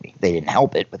do that to me. They didn't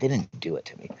help it, but they didn't do it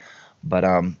to me. But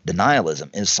the nihilism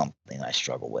is something I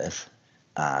struggle with.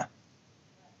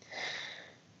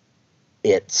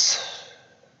 It's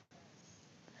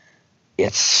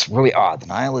it's really odd. The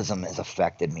nihilism has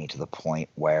affected me to the point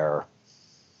where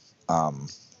um,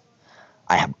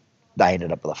 I have I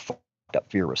ended up with a fucked up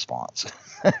fear response.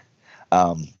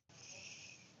 um,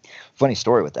 Funny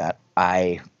story with that.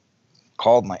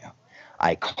 Called my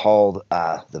I called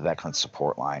the veteran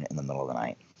support line in the middle of the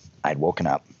night. I'd woken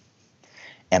up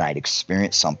and I'd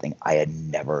experienced something I had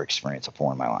never experienced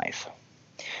before in my life.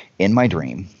 In my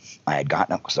dream, I had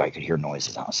gotten up because I could hear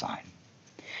noises outside.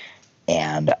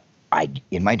 And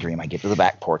in my dream, I get to the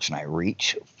back porch and I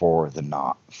reach for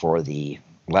the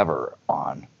lever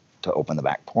on to open the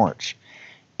back porch.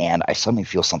 And I suddenly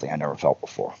feel something I never felt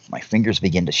before. My fingers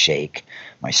begin to shake,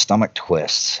 my stomach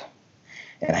twists,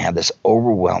 and I have this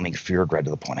overwhelming fear dread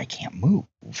to the point I can't move.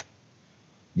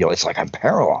 It's like I'm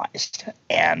paralyzed.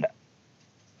 And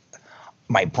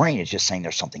my brain is just saying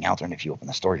there's something out there, and if you open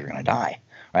the door, you're going to die.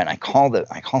 Right? And I call the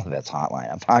vet's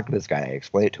hotline. I'm talking to this guy. I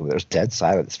explain it to him. There's dead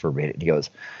silence for a minute. And he goes,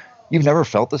 "You've never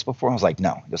felt this before?" I was like,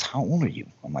 "No." He goes, "How old are you?"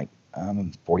 I'm like,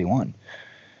 "I'm 41."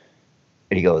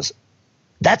 And he goes,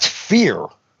 "That's fear."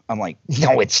 I'm like,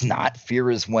 "No, it's not.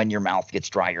 Fear is when your mouth gets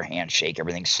dry, your hands shake,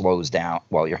 everything slows down.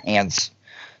 Well, your hands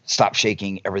stop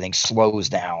shaking, everything slows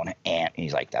down." And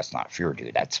he's like, "That's not fear,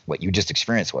 dude. That's what you just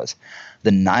experienced was."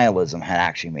 The nihilism had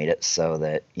actually made it so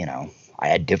that, I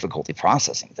had difficulty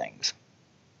processing things.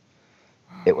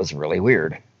 It was really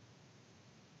weird.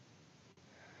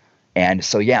 And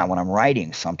so, yeah, when I'm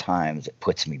writing, sometimes it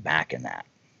puts me back in that.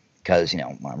 Because, when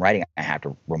I'm writing, I have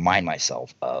to remind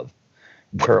myself of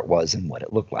where it was and what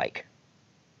it looked like.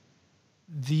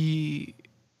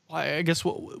 I guess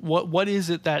what is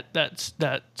it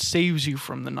that saves you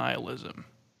from the nihilism?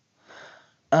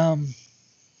 Um,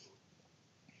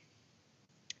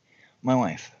 my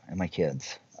wife and my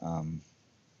kids. My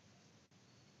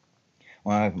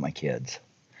wife and my kids.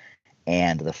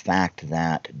 And the fact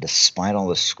that despite all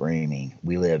the screaming,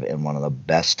 we live in one of the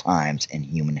best times in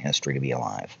human history to be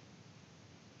alive.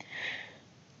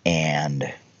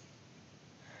 And,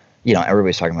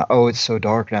 everybody's talking about, oh, it's so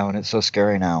dark now and it's so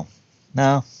scary now.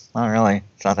 No, not really.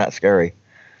 It's not that scary.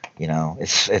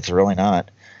 It's really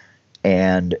not.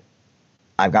 And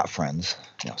I've got friends.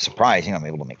 Surprising, I'm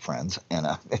able to make friends, and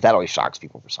that always shocks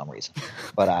people for some reason.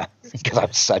 But because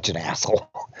I'm such an asshole.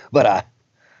 But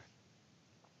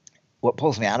what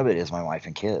pulls me out of it is my wife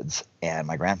and kids and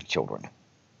my grandchildren.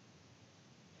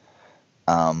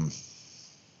 One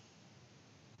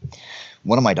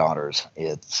of my daughters,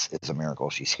 it's a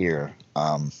miracle she's here.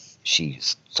 She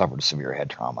suffered severe head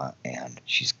trauma, and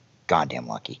she's goddamn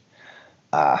lucky.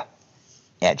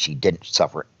 And she didn't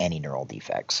suffer any neural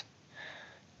defects.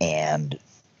 And,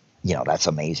 that's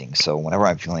amazing. So whenever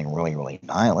I'm feeling really, really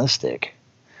nihilistic,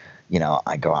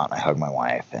 I go out and I hug my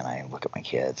wife and I look at my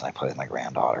kids and I play with my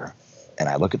granddaughter. And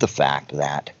I look at the fact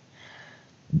that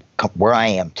where I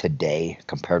am today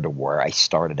compared to where I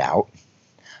started out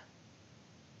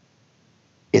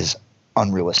is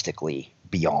unrealistically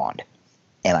beyond.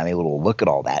 And I'm able to look at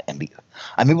all that and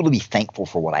I'm able to be thankful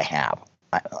for what I have.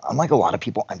 Unlike a lot of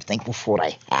people, I'm thankful for what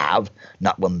I have,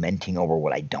 not lamenting over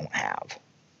what I don't have.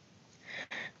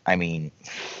 I mean,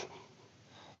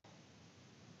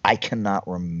 I cannot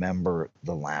remember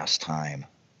the last time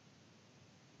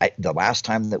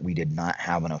that we did not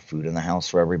have enough food in the house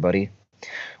for everybody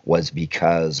was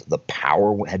because the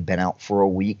power had been out for a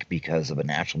week because of a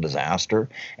natural disaster,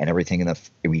 and everything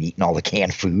we'd eaten all the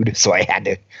canned food. So I had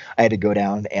to go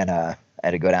down and I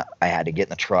had to get in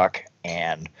the truck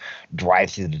and drive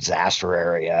through the disaster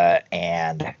area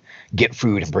and get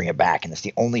food and bring it back. And it's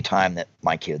the only time that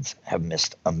my kids have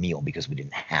missed a meal because we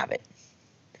didn't have it.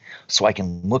 So I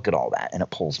can look at all that and it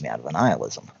pulls me out of the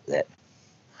nihilism that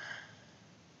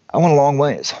I went a long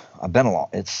ways.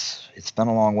 It's been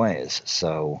a long ways.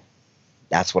 So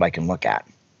that's what I can look at.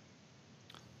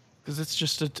 Because it's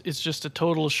just a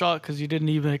total shock because you didn't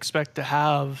even expect to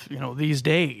have these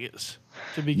days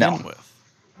to begin with.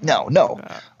 No.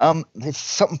 It's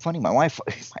something funny. My wife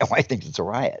thinks it's a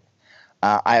riot.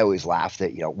 I always laugh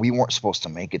that we weren't supposed to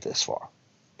make it this far.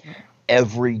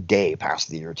 Every day past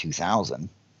the year 2000,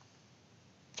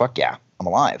 fuck yeah, I'm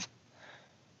alive.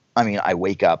 I mean, I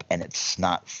wake up and it's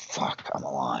not fuck, I'm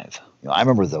alive. I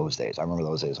remember those days. I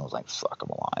was like, fuck, I'm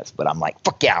alive. But I'm like,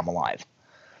 fuck yeah, I'm alive.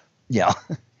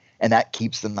 And that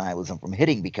keeps the nihilism from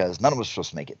hitting because none of us are supposed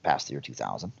to make it past the year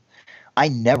 2000. I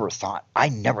never thought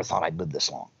I'd live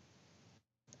this long.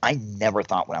 I never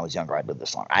thought when I was younger I'd live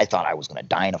this long. I thought I was going to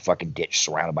die in a fucking ditch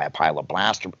surrounded by a pile of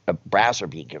brass or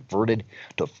being converted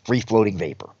to free-floating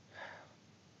vapor.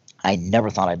 I never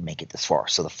thought I'd make it this far.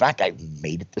 So the fact I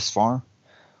made it this far,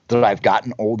 that I've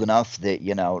gotten old enough that,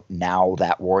 now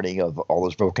that warning of all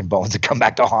those broken bones that come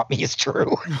back to haunt me is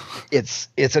true. It's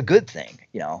a good thing,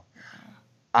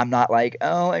 I'm not like,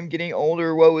 oh, I'm getting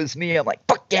older, woe is me. I'm like,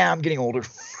 fuck yeah, I'm getting older.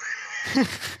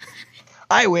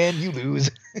 I win, you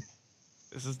lose.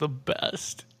 This is the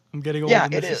best. I'm getting older. Yeah,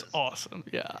 This is awesome.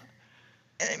 Yeah.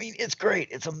 I mean, it's great.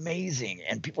 It's amazing.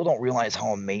 And people don't realize how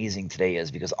amazing today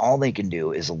is because all they can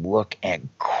do is look and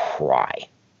cry.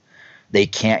 They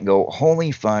can't go,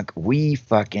 holy fuck, we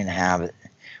fucking have it.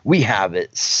 We have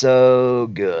it so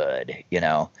good,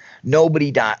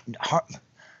 Nobody died.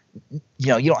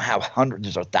 You don't have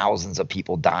hundreds or thousands of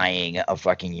people dying a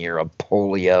fucking year of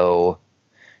polio,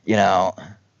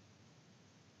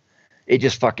 It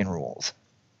just fucking rules.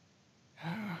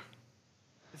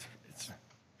 It's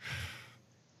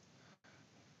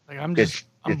like I'm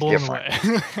blown different.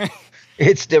 away.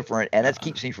 It's different, and that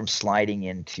keeps me from sliding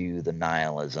into the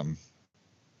nihilism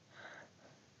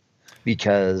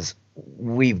because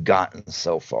we've gotten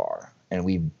so far, and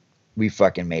we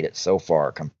fucking made it so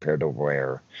far compared to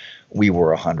where we were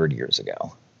 100 years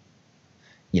ago.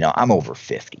 I'm over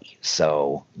 50,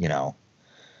 so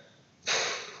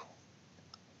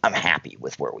I'm happy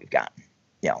with where we've gotten.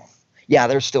 Yeah,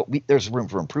 there's room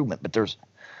for improvement, but there's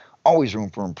always room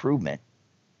for improvement.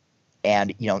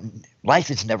 And life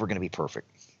is never going to be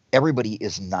perfect. Everybody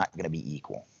is not going to be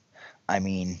equal. I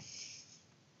mean,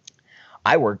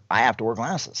 I have to wear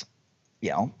glasses.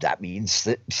 That means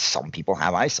that some people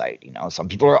have eyesight. Some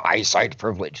people are eyesight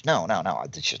privileged. No.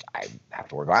 It's just I have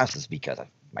to wear glasses because I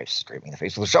might scrape me in the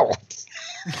face with a shovel.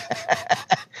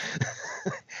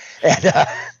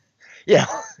 And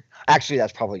actually,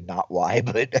 that's probably not why,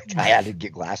 but I had to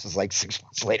get glasses like 6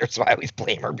 months later, so I always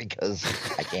blame her because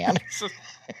I can.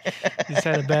 He's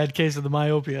had a bad case of the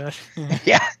myopia.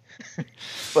 Yeah.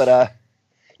 But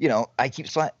I keep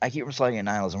sliding in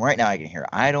nihilism. Right now I can hear,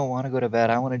 I don't want to go to bed.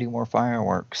 I want to do more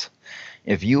fireworks.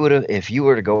 If you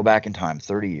were to go back in time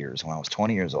 30 years when I was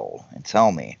 20 years old and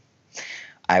tell me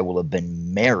I will have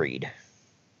been married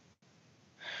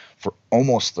for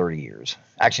almost 30 years.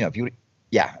 Actually, no, if you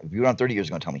were on 30 years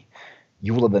ago and tell me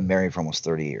you will have been married for almost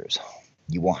 30 years.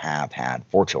 You will have had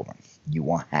 4 children. You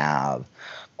will have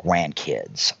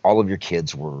grandkids. All of your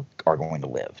kids are going to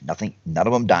live. None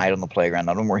of them died on the playground.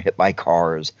 None of them were hit by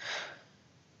cars.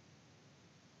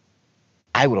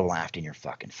 I would have laughed in your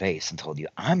fucking face and told you,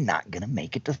 I'm not going to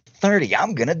make it to 30.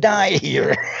 I'm going to die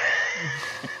here.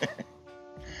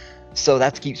 So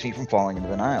that keeps me from falling into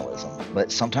the nihilism.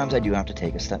 But sometimes I do have to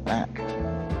take a step back.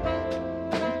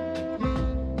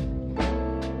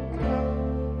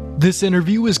 This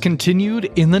interview is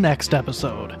continued in the next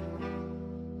episode.